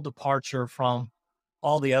radical departure from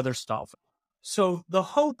all the other stuff. So the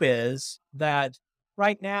hope is that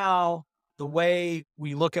right now, the way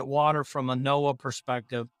we look at water from a NOAA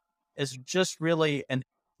perspective is just really an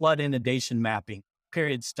flood inundation mapping,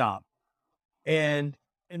 period, stop. And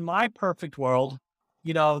in my perfect world,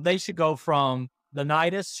 they should go from the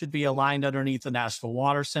NIDIS should be aligned underneath the National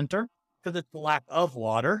Water Center because it's the lack of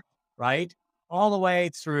water, right? All the way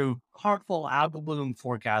through harmful algal bloom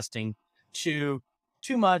forecasting to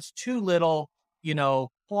too much, too little,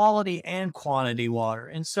 quality and quantity water.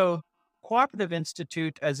 And so Cooperative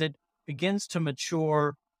Institute, as it begins to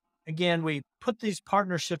mature, again, we put these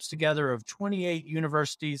partnerships together of 28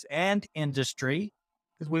 universities and industry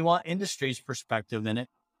because we want industry's perspective in it.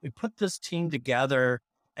 We put this team together,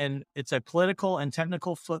 and it's a political and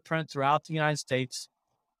technical footprint throughout the United States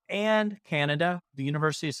and Canada. The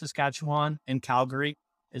University of Saskatchewan in Calgary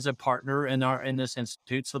is a partner in this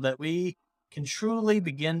institute so that we can truly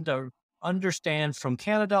begin to understand from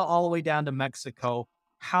Canada all the way down to Mexico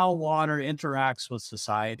how water interacts with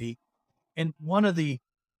society. And one of the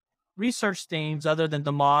research themes, other than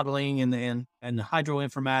the modeling and the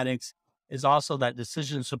hydroinformatics, is also that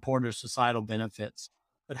decision support or societal benefits.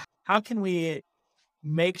 But how can we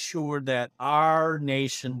make sure that our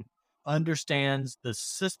nation understands the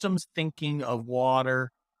systems thinking of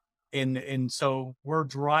water? And so we're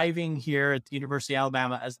driving here at the University of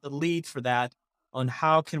Alabama as the lead for that on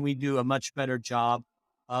how can we do a much better job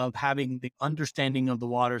of having the understanding of the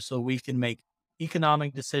water so we can make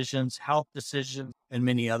economic decisions, health decisions, and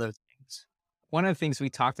many other things. One of the things we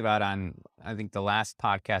talked about on, I think, the last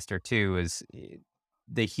podcast or two is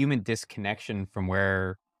the human disconnection from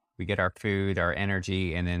where we get our food, our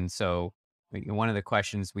energy. And then so one of the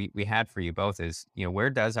questions we had for you both is, where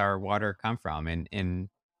does our water come from? And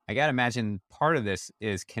I got to imagine part of this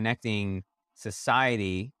is connecting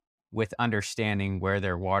society with understanding where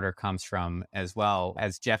their water comes from as well.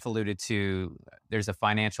 As Jeff alluded to, there's a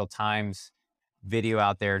Financial Times video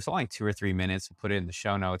out there. It's only 2 or 3 minutes. We'll put it in the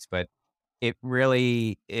show notes, but it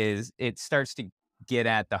really is, it starts to get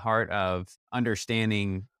at the heart of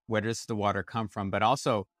understanding where does the water come from, but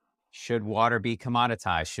also should water be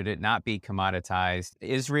commoditized? Should it not be commoditized?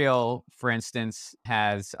 Israel, for instance,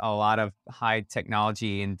 has a lot of high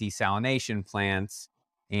technology and desalination plants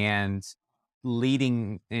and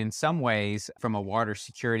leading in some ways from a water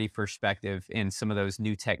security perspective in some of those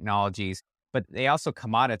new technologies, but they also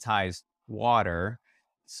commoditize water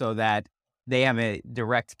so that they have a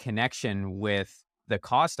direct connection with the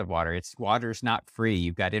cost of water. Water's not free.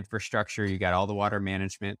 You've got infrastructure, you've got all the water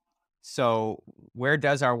management. So where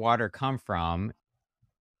does our water come from?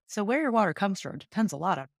 So where your water comes from depends a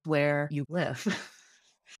lot on where you live.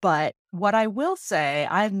 But what I will say,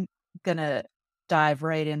 I'm going to dive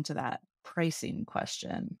right into that pricing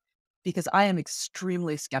question because I am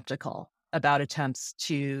extremely skeptical about attempts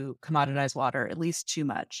to commoditize water, at least too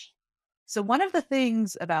much. So one of the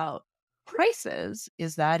things about prices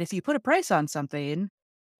is that if you put a price on something,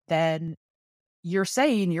 then you're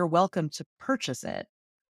saying you're welcome to purchase it.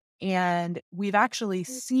 And we've actually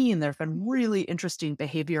seen there have been really interesting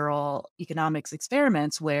behavioral economics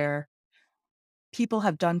experiments where people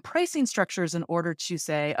have done pricing structures in order to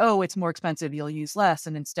say, oh, it's more expensive, you'll use less.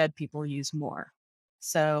 And instead, people use more.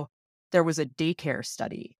 So there was a daycare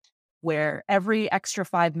study where every extra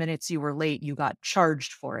 5 minutes you were late, you got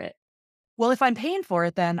charged for it. Well, if I'm paying for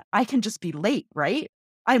it, then I can just be late, right?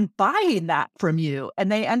 I'm buying that from you.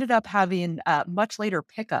 And they ended up having much later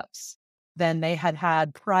pickups than they had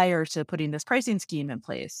had prior to putting this pricing scheme in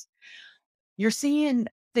place. You're seeing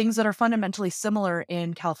things that are fundamentally similar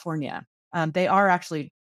in California. They are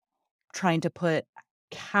actually trying to put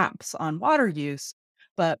caps on water use.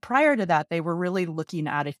 But prior to that, they were really looking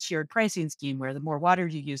at a tiered pricing scheme where the more water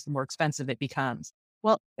you use, the more expensive it becomes.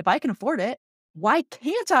 Well, if I can afford it, why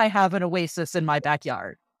can't I have an oasis in my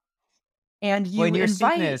backyard? And you When you're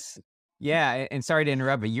seeing invite, this, yeah, and sorry to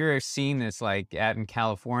interrupt, but you're seeing this like out in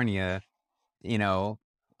California, you know,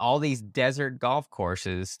 all these desert golf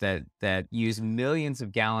courses that use millions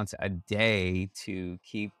of gallons a day to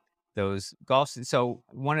keep those So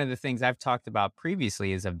one of the things I've talked about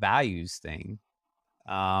previously is a values thing.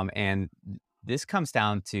 And this comes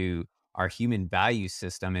down to our human value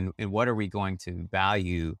system and what are we going to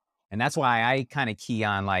value? And that's why I kind of key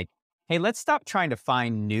on like, hey, let's stop trying to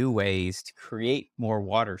find new ways to create more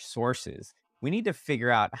water sources. We need to figure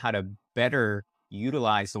out how to better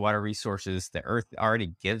utilize the water resources the earth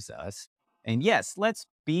already gives us. And yes, let's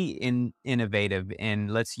be innovative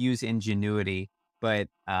and let's use ingenuity. But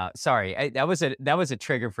sorry, that was a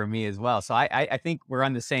trigger for me as well. So I think we're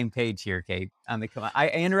on the same page here, Kate. I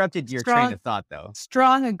interrupted your train of thought though.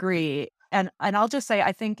 Strong agree. And I'll just say,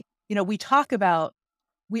 I think,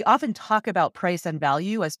 we often talk about price and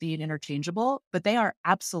value as being interchangeable, but they are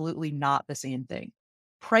absolutely not the same thing.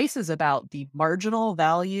 Price is about the marginal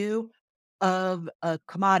value of a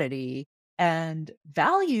commodity, and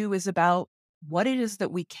value is about what it is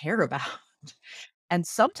that we care about. And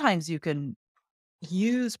sometimes you can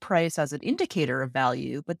use price as an indicator of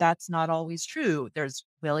value, but that's not always true. There's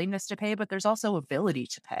willingness to pay, but there's also ability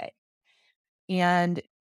to pay. And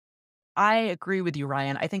I agree with you,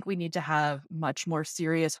 Ryan. I think we need to have much more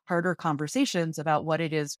serious, harder conversations about what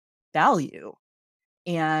it is value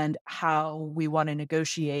and how we want to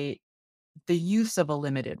negotiate the use of a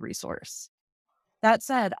limited resource. That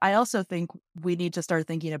said, I also think we need to start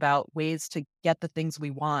thinking about ways to get the things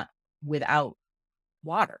we want without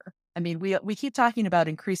water. I mean, we keep talking about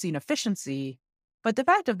increasing efficiency, but the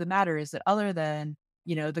fact of the matter is that other than,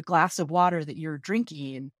 the glass of water that you're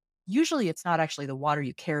drinking, usually it's not actually the water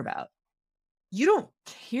you care about. You don't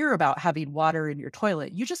care about having water in your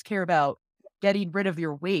toilet. You just care about getting rid of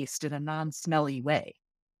your waste in a non-smelly way.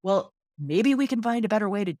 Well, maybe we can find a better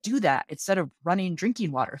way to do that instead of running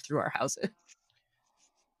drinking water through our houses.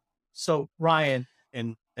 So Ryan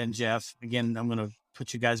and Jeff, again, I'm going to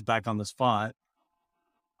put you guys back on the spot.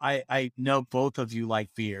 I know both of you like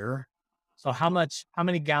beer. So how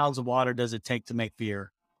many gallons of water does it take to make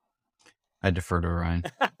beer? I defer to Ryan.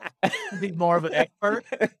 Be more of an expert.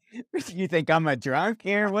 You think I'm a drunk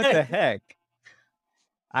here? What the heck?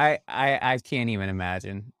 I can't even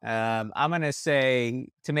imagine. I'm gonna say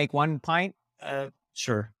to make 1 pint.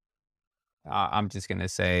 Sure. I'm just gonna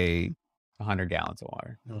say 100 gallons of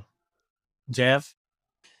water. Jeff?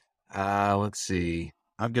 Let's see.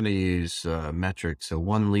 I'm gonna use metric, so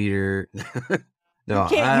 1 liter. No, you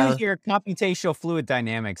can't use your computational fluid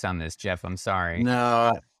dynamics on this, Jeff. I'm sorry.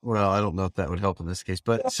 No, Well, I don't know if that would help in this case,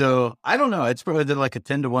 but so I don't know. It's probably like a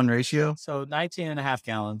 10-to-1 ratio. So 19 and a half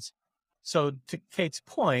gallons. So to Kate's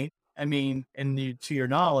point, I mean, to your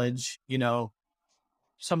knowledge,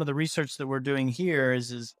 some of the research that we're doing here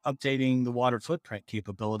is updating the water footprint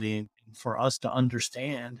capability for us to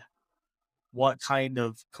understand what kind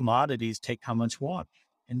of commodities take how much water.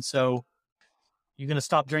 And so you're going to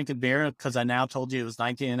stop drinking beer because I now told you it was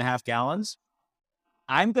 19 and a half gallons.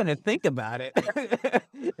 I'm going to think about it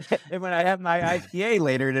and when I have my IPA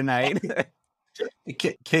later tonight.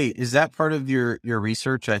 Kate, is that part of your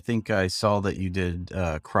research? I think I saw that you did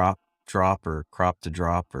crop drop or crop to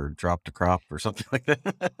drop or drop to crop or something like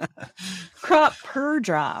that. Crop per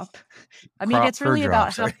drop. I mean, Crop it's per really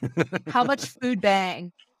drop, about how much food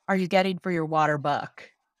bang are you getting for your water buck?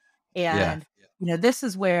 Yeah. And, this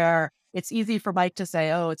is where it's easy for Mike to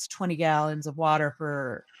say, oh, it's 20 gallons of water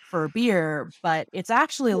for a beer, but it's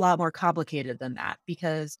actually a lot more complicated than that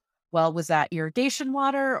because, well, was that irrigation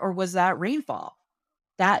water or was that rainfall?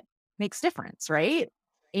 That makes difference, right?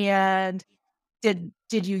 And did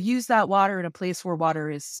you use that water in a place where water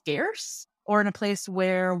is scarce or in a place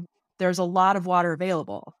where there's a lot of water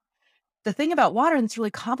available? The thing about water that's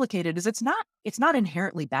really complicated is it's not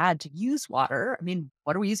inherently bad to use water. I mean,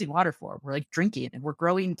 what are we using water for? We're like drinking and we're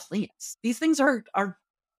growing plants. These things are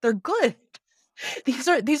they're good.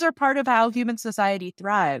 These are part of how human society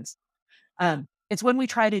thrives. It's when we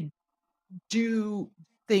try to do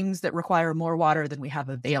things that require more water than we have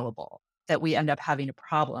available that we end up having a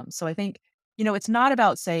problem. So I think, it's not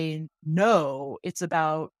about saying no, it's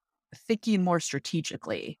about thinking more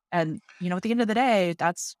strategically. And, at the end of the day,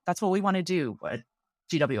 that's what we want to do at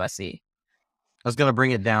GWSC. I was going to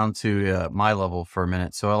bring it down to my level for a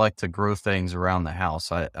minute. So I like to grow things around the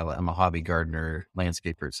house. I'm a hobby gardener,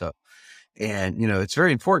 landscaper. So, and, it's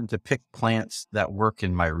very important to pick plants that work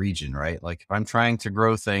in my region, right? Like if I'm trying to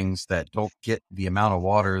grow things that don't get the amount of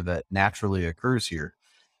water that naturally occurs here,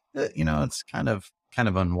 it's kind of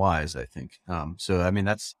unwise, I think. So, I mean,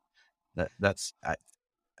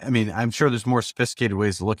 I mean, I'm sure there's more sophisticated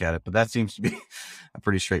ways to look at it, but that seems to be a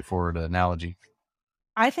pretty straightforward analogy.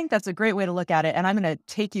 I think that's a great way to look at it. And I'm going to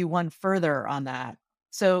take you one further on that.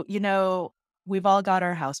 So, we've all got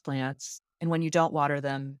our houseplants, and when you don't water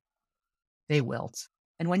them, they wilt.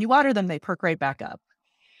 And when you water them, they perk right back up.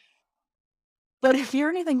 But if you're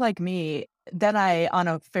anything like me, then I, on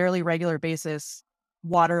a fairly regular basis,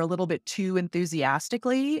 water a little bit too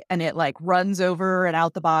enthusiastically, and it like runs over and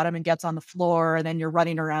out the bottom and gets on the floor, and then you're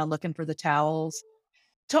running around looking for the towels.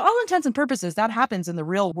 To all intents and purposes, that happens in the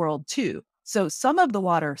real world too. So some of the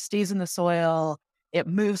water stays in the soil, it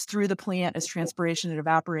moves through the plant as transpiration, it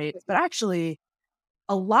evaporates. But actually,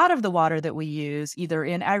 a lot of the water that we use, either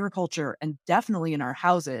in agriculture and definitely in our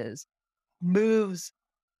houses, moves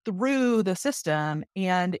through the system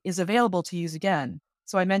and is available to use again.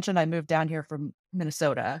 So I mentioned I moved down here from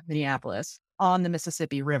Minneapolis, on the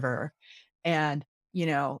Mississippi River. And,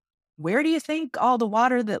 where do you think all the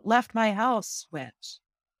water that left my house went?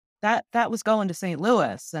 That was going to St.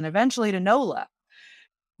 Louis and eventually to NOLA.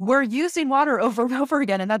 We're using water over and over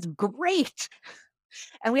again, and that's great.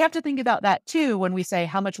 And we have to think about that too when we say,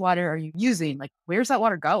 how much water are you using? Like, where's that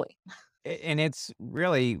water going? And it's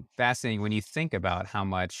really fascinating when you think about how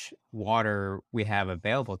much water we have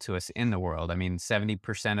available to us in the world. I mean,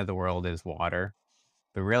 70% of the world is water,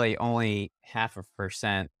 but really only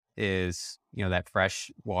 0.5% is, that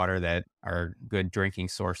fresh water that are good drinking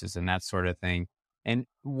sources and that sort of thing. And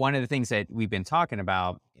one of the things that we've been talking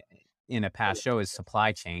about in a past show is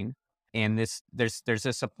supply chain. And there's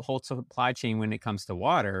this whole supply chain when it comes to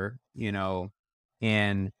water,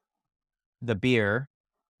 in the beer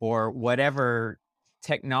or whatever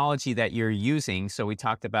technology that you're using. So we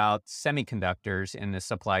talked about semiconductors in the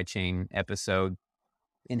supply chain episode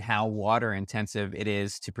and how water intensive it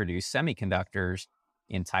is to produce semiconductors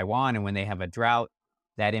in Taiwan. And when they have a drought,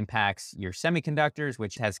 that impacts your semiconductors,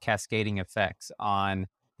 which has cascading effects on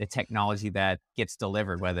the technology that gets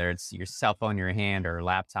delivered, whether it's your cell phone in your hand or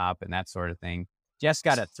laptop and that sort of thing. Jeff's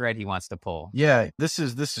got a thread he wants to pull. Yeah, this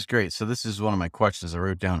is great. So this is one of my questions I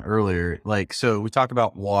wrote down earlier. Like, so we talk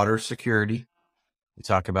about water security, we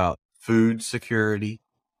talk about food security,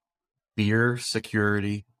 beer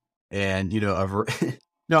security, and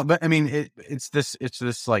no, but I mean it's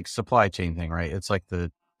this like supply chain thing, right? It's like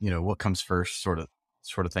the what comes first sort of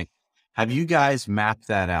thing. Have you guys mapped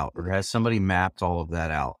that out, or has somebody mapped all of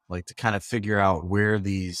that out, like to kind of figure out where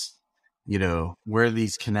these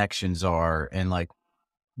connections are and like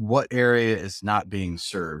what area is not being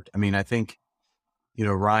served? I mean, I think,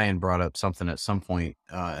 Ryan brought up something at some point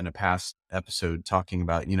in a past episode talking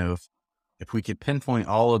about, if we could pinpoint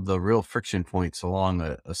all of the real friction points along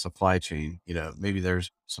a supply chain, maybe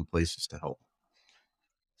there's some places to help.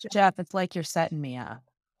 Jeff, it's like you're setting me up.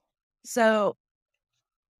 So,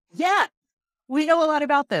 yeah, we know a lot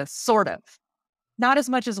about this, sort of. Not as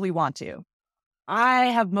much as we want to. I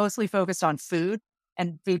have mostly focused on food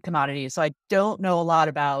and food commodities, so I don't know a lot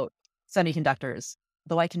about semiconductors,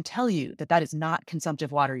 though I can tell you that that is not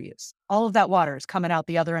consumptive water use. All of that water is coming out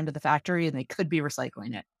the other end of the factory and they could be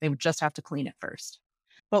recycling it. They would just have to clean it first.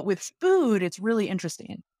 But with food, it's really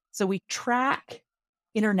interesting. So we track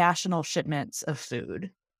international shipments of food.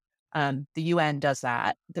 The UN does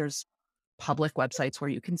that. There's public websites where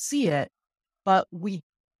you can see it, but we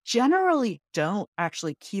generally don't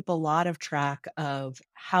actually keep a lot of track of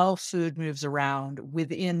how food moves around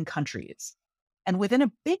within countries. And within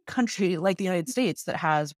a big country like the United States that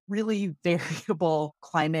has really variable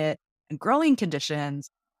climate and growing conditions,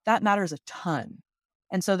 that matters a ton.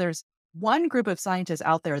 And so there's one group of scientists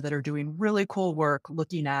out there that are doing really cool work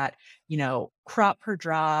looking at, crop per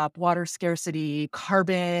drop, water scarcity,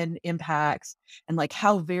 carbon impacts, and like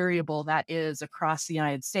how variable that is across the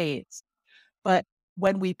United States. But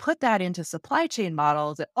when we put that into supply chain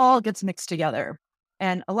models, it all gets mixed together.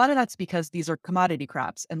 And a lot of that's because these are commodity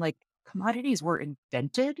crops and like commodities were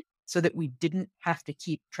invented so that we didn't have to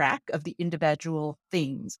keep track of the individual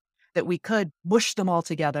things, that we could mush them all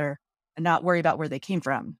together and not worry about where they came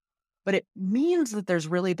from. But it means that there's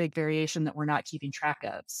really big variation that we're not keeping track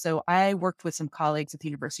of. So I worked with some colleagues at the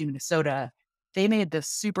University of Minnesota. They made this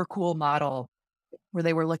super cool model where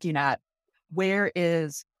they were looking at where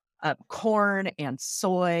is corn and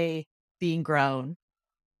soy being grown?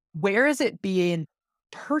 Where is it being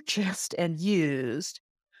purchased and used?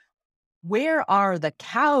 Where are the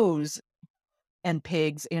cows and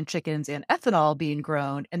pigs and chickens and ethanol being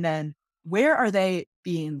grown? And then where are they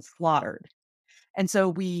being slaughtered? And so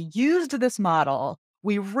we used this model,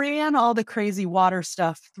 we ran all the crazy water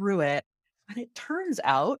stuff through it, and it turns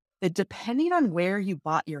out that depending on where you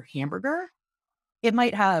bought your hamburger, it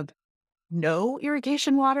might have no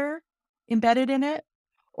irrigation water embedded in it,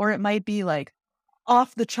 or it might be like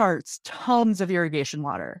off the charts, tons of irrigation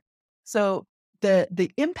water. So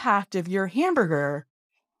the impact of your hamburger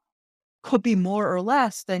could be more or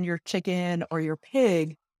less than your chicken or your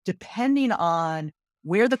pig, depending on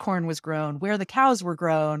where the corn was grown, where the cows were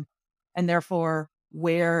grown, and therefore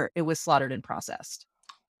where it was slaughtered and processed.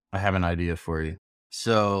 I have an idea for you.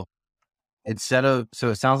 So it sounds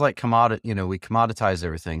like we commoditize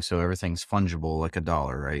everything. So everything's fungible like a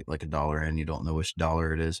dollar, right? Like a dollar, and you don't know which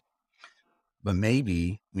dollar it is. But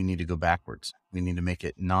maybe we need to go backwards. We need to make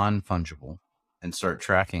it non-fungible and start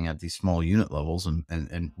tracking at these small unit levels.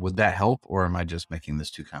 And would that help, or am I just making this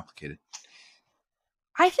too complicated?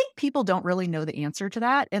 I think people don't really know the answer to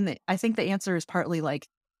that. And I think the answer is partly like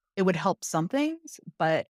it would help some things,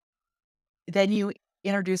 but then you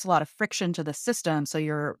introduce a lot of friction to the system. So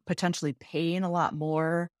you're potentially paying a lot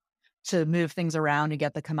more to move things around and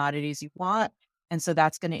get the commodities you want. And so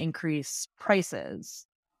that's going to increase prices.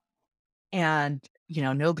 And,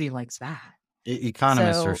 nobody likes that.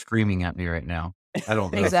 Economists are screaming at me right now. I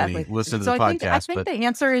don't know exactly. if they listen to So the podcast. I think the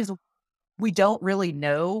answer is we don't really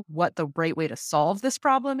know what the right way to solve this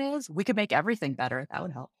problem is. We could make everything better. That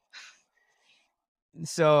would help.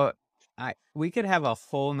 So we could have a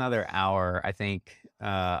whole nother hour, I think,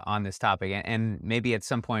 on this topic. And maybe at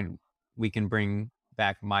some point we can bring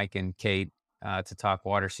back Mike and Kate to talk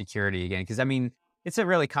water security again. Because, it's a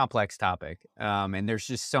really complex topic. And there's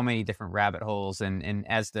just so many different rabbit holes. And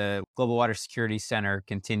as the Global Water Security Center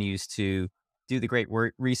continues to do the great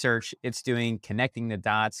research it's doing, connecting the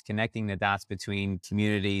dots between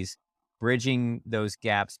communities, bridging those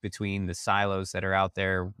gaps between the silos that are out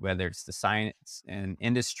there, whether it's the science and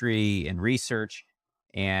industry and research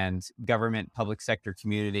and government, public sector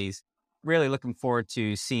communities. Really looking forward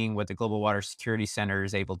to seeing what the Global Water Security Center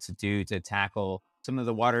is able to do to tackle some of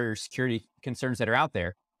the water security concerns that are out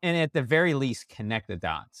there, and at the very least, connect the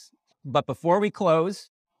dots. But before we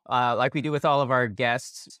close, like we do with all of our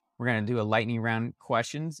guests, we're going to do a lightning round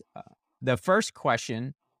questions. The first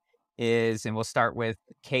question is, and we'll start with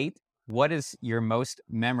Kate, what is your most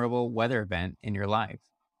memorable weather event in your life?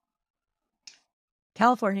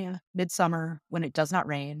 California, midsummer, when it does not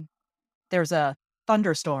rain. There's a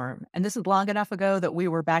thunderstorm. And this is long enough ago that we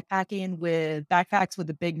were backpacking with backpacks with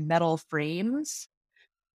the big metal frames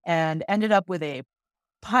and ended up with a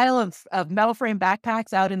pile of metal frame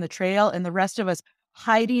backpacks out in the trail, and the rest of us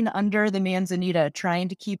hiding under the manzanita, trying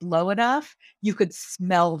to keep low enough. You could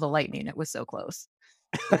smell the lightning. It was so close.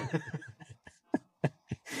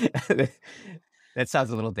 That sounds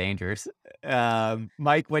a little dangerous.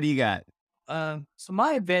 Mike, what do you got? So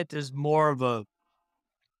my event is more of a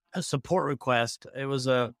support request. It was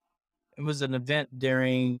an event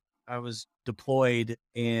during I was deployed,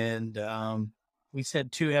 and we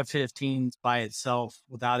sent two F-15s by itself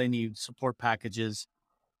without any support packages,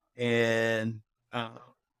 and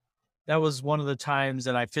that was one of the times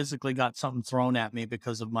that I physically got something thrown at me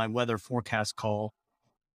because of my weather forecast call,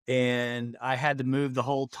 and I had to move the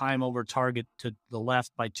whole time over target to the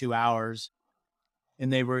left by 2 hours.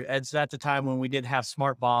 And it's at the time when we did have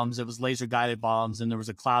smart bombs. It was laser guided bombs, and there was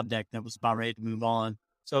a cloud deck that was about ready to move on.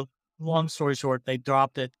 So long story short, they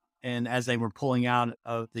dropped it. And as they were pulling out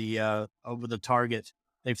of the, over the target,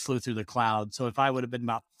 they flew through the cloud. So if I would have been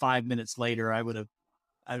about 5 minutes later, I would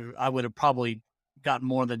have probably gotten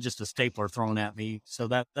more than just a stapler thrown at me. So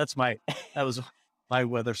that was my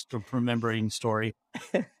remembering story.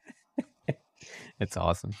 It's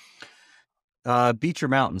awesome. Beach or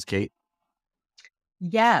mountains, Kate?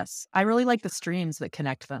 Yes, I really like the streams that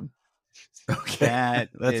connect them. Okay,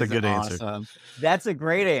 that's a good answer. That's a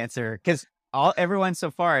great answer because everyone so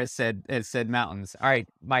far has said mountains. All right,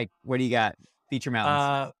 Mike, what do you got? Beach or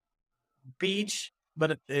mountains? Beach,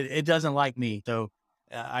 but it doesn't like me. So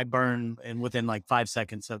I burn within like 5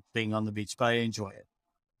 seconds of being on the beach, but I enjoy it.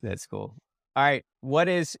 That's cool. All right, what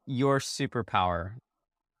is your superpower?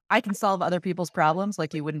 I can solve other people's problems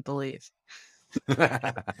like you wouldn't believe.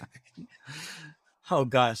 Oh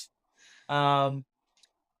gosh.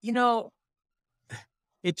 You know,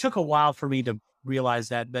 it took a while for me to realize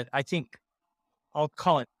that, but I think I'll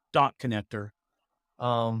call it dot connector.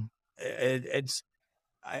 I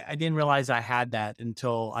didn't realize I had that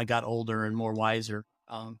until I got older and more wiser.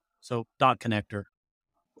 So dot connector.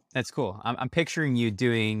 That's cool. I'm picturing you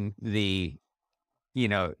doing the,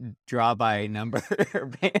 draw by number,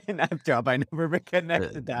 not draw by number, but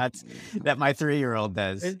connect the dots that my 3-year-old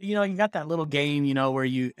does. You got that little game,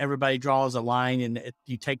 where everybody draws a line and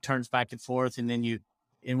you take turns back and forth, and then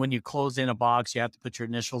when you close in a box, you have to put your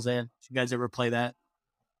initials in. You guys ever play that?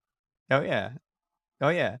 Oh yeah.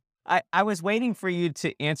 I was waiting for you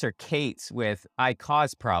to answer Kate's with I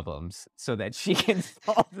cause problems so that she can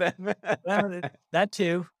solve them. Well, that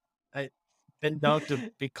too. I've been known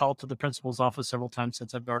to be called to the principal's office several times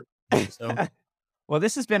since I've got. So, well,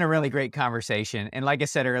 this has been a really great conversation. And like I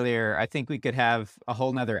said earlier, I think we could have a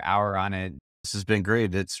whole nother hour on it. This has been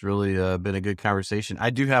great. It's really been a good conversation.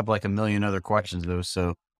 I do have like a million other questions though.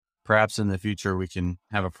 So perhaps in the future we can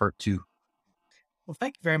have a part 2. Well,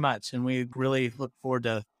 thank you very much. And we really look forward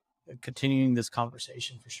to continuing this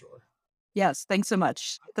conversation for sure. Yes, thanks so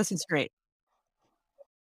much. This is great.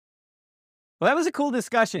 Well, that was a cool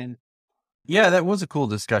discussion. Yeah, that was a cool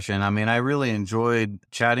discussion. I mean, I really enjoyed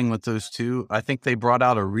chatting with those two. I think they brought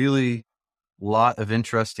out a really lot of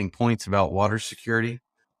interesting points about water security,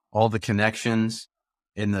 all the connections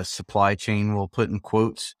in the supply chain, we'll put in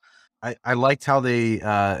quotes. I liked how they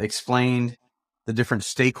explained the different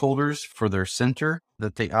stakeholders for their center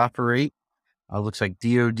that they operate. Looks like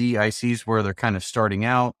DOD, I see is where they're kind of starting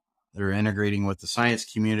out. They're integrating with the science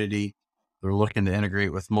community. They're looking to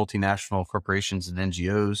integrate with multinational corporations and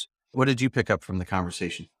NGOs. What did you pick up from the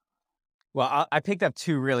conversation? Well, I picked up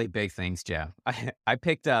 2 really big things, Jeff. I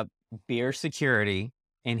picked up beer security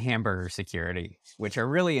and hamburger security, which are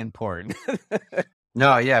really important.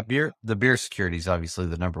 No, yeah, the beer security is obviously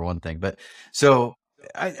the number one thing. But so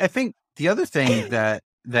I think the other thing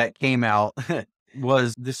that came out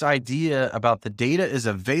was this idea about the data is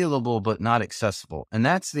available but not accessible. And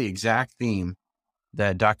that's the exact theme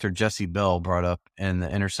that Dr. Jesse Bell brought up in the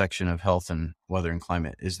intersection of health and weather and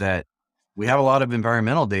climate, is that we have a lot of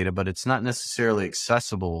environmental data, but it's not necessarily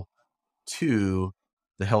accessible to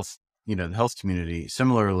the health, the health community.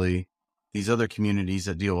 Similarly, these other communities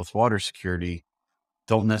that deal with water security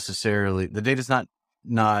don't necessarily, the data is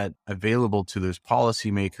not available to those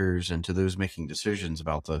policymakers and to those making decisions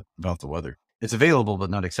about the weather. It's available, but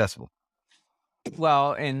not accessible.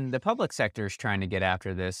 Well, and the public sector is trying to get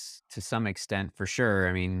after this to some extent, for sure.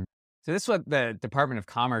 I mean, so this is what the Department of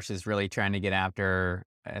Commerce is really trying to get after,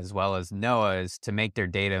 as well as NOAA, is to make their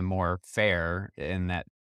data more fair. And that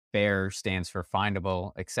FAIR stands for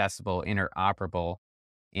findable, accessible, interoperable,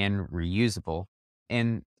 and reusable.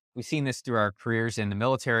 And we've seen this through our careers in the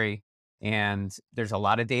military. And there's a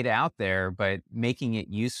lot of data out there, but making it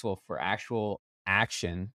useful for actual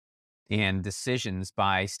action and decisions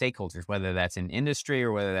by stakeholders, whether that's in industry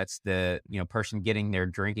or whether that's the person getting their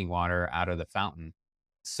drinking water out of the fountain.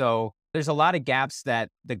 So there's a lot of gaps that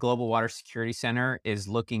the Global Water Security Center is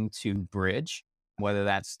looking to bridge, whether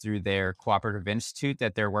that's through their cooperative institute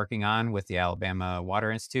that they're working on with the Alabama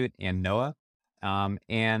Water Institute and NOAA.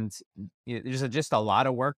 And there's just a lot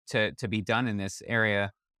of work to be done in this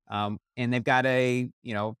area. And they've got a,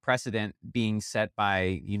 precedent being set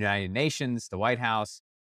by United Nations, the White House,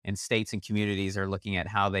 and states and communities are looking at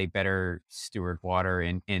how they better steward water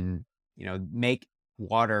and make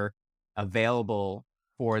water available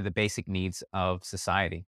for the basic needs of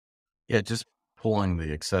society. Yeah, just pulling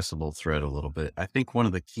the accessible thread a little bit. I think one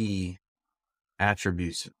of the key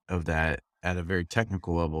attributes of that at a very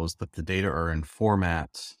technical level is that the data are in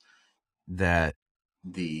formats that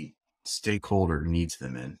the stakeholder needs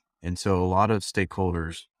them in. And so a lot of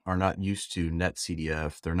stakeholders are not used to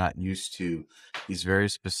NetCDF. They're not used to these very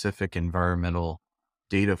specific environmental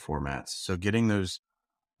data formats. So getting those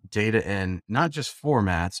data in not just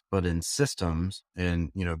formats, but in systems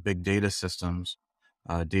and, big data systems,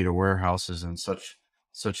 data warehouses and such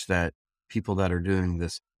that people that are doing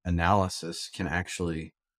this analysis can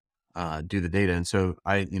actually do the data. And so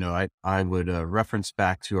I would reference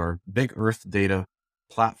back to our Big Earth Data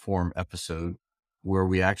platform episode, where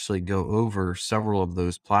we actually go over several of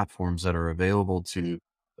those platforms that are available to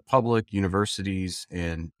the public, universities,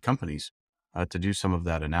 and companies to do some of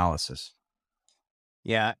that analysis.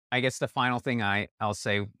 Yeah, I guess the final thing I'll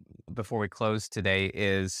say before we close today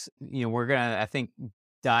is, we're gonna, I think,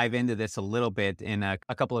 dive into this a little bit in a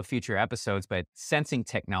couple of future episodes, but sensing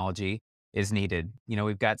technology is needed.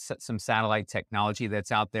 We've got some satellite technology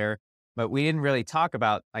that's out there, but we didn't really talk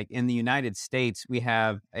about, like, in the United States, we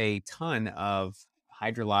have a ton of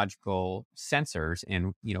hydrological sensors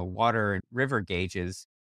and, water and river gauges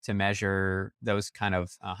to measure those kind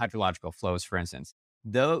of hydrological flows, for instance.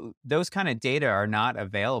 Though those kind of data are not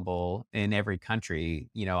available in every country.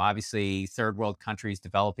 Obviously third world countries,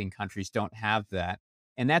 developing countries don't have that.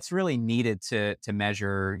 And that's really needed to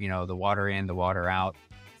measure, the water in, the water out,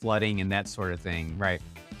 flooding and that sort of thing. Right.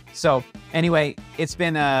 So anyway, it's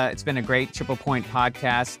been a great Triple Point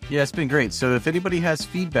podcast. Yeah, it's been great. So if anybody has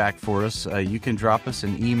feedback for us, you can drop us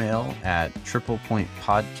an email at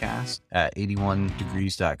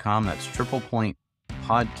triplepointpodcast@81degrees.com. That's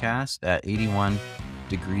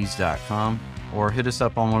triplepointpodcast@81degrees.com. Or hit us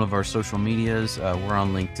up on one of our social medias. We're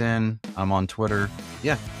on LinkedIn. I'm on Twitter.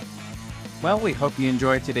 Yeah. Well, we hope you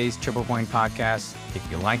enjoyed today's Triple Point podcast. If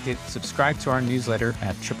you liked it, subscribe to our newsletter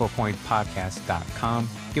at triplepointpodcast.com.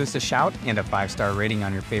 Give us a shout and a 5-star rating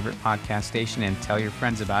on your favorite podcast station and tell your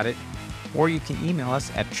friends about it. Or you can email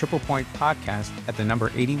us at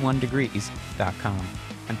triplepointpodcast@81degrees.com.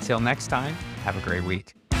 Until next time, have a great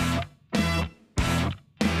week.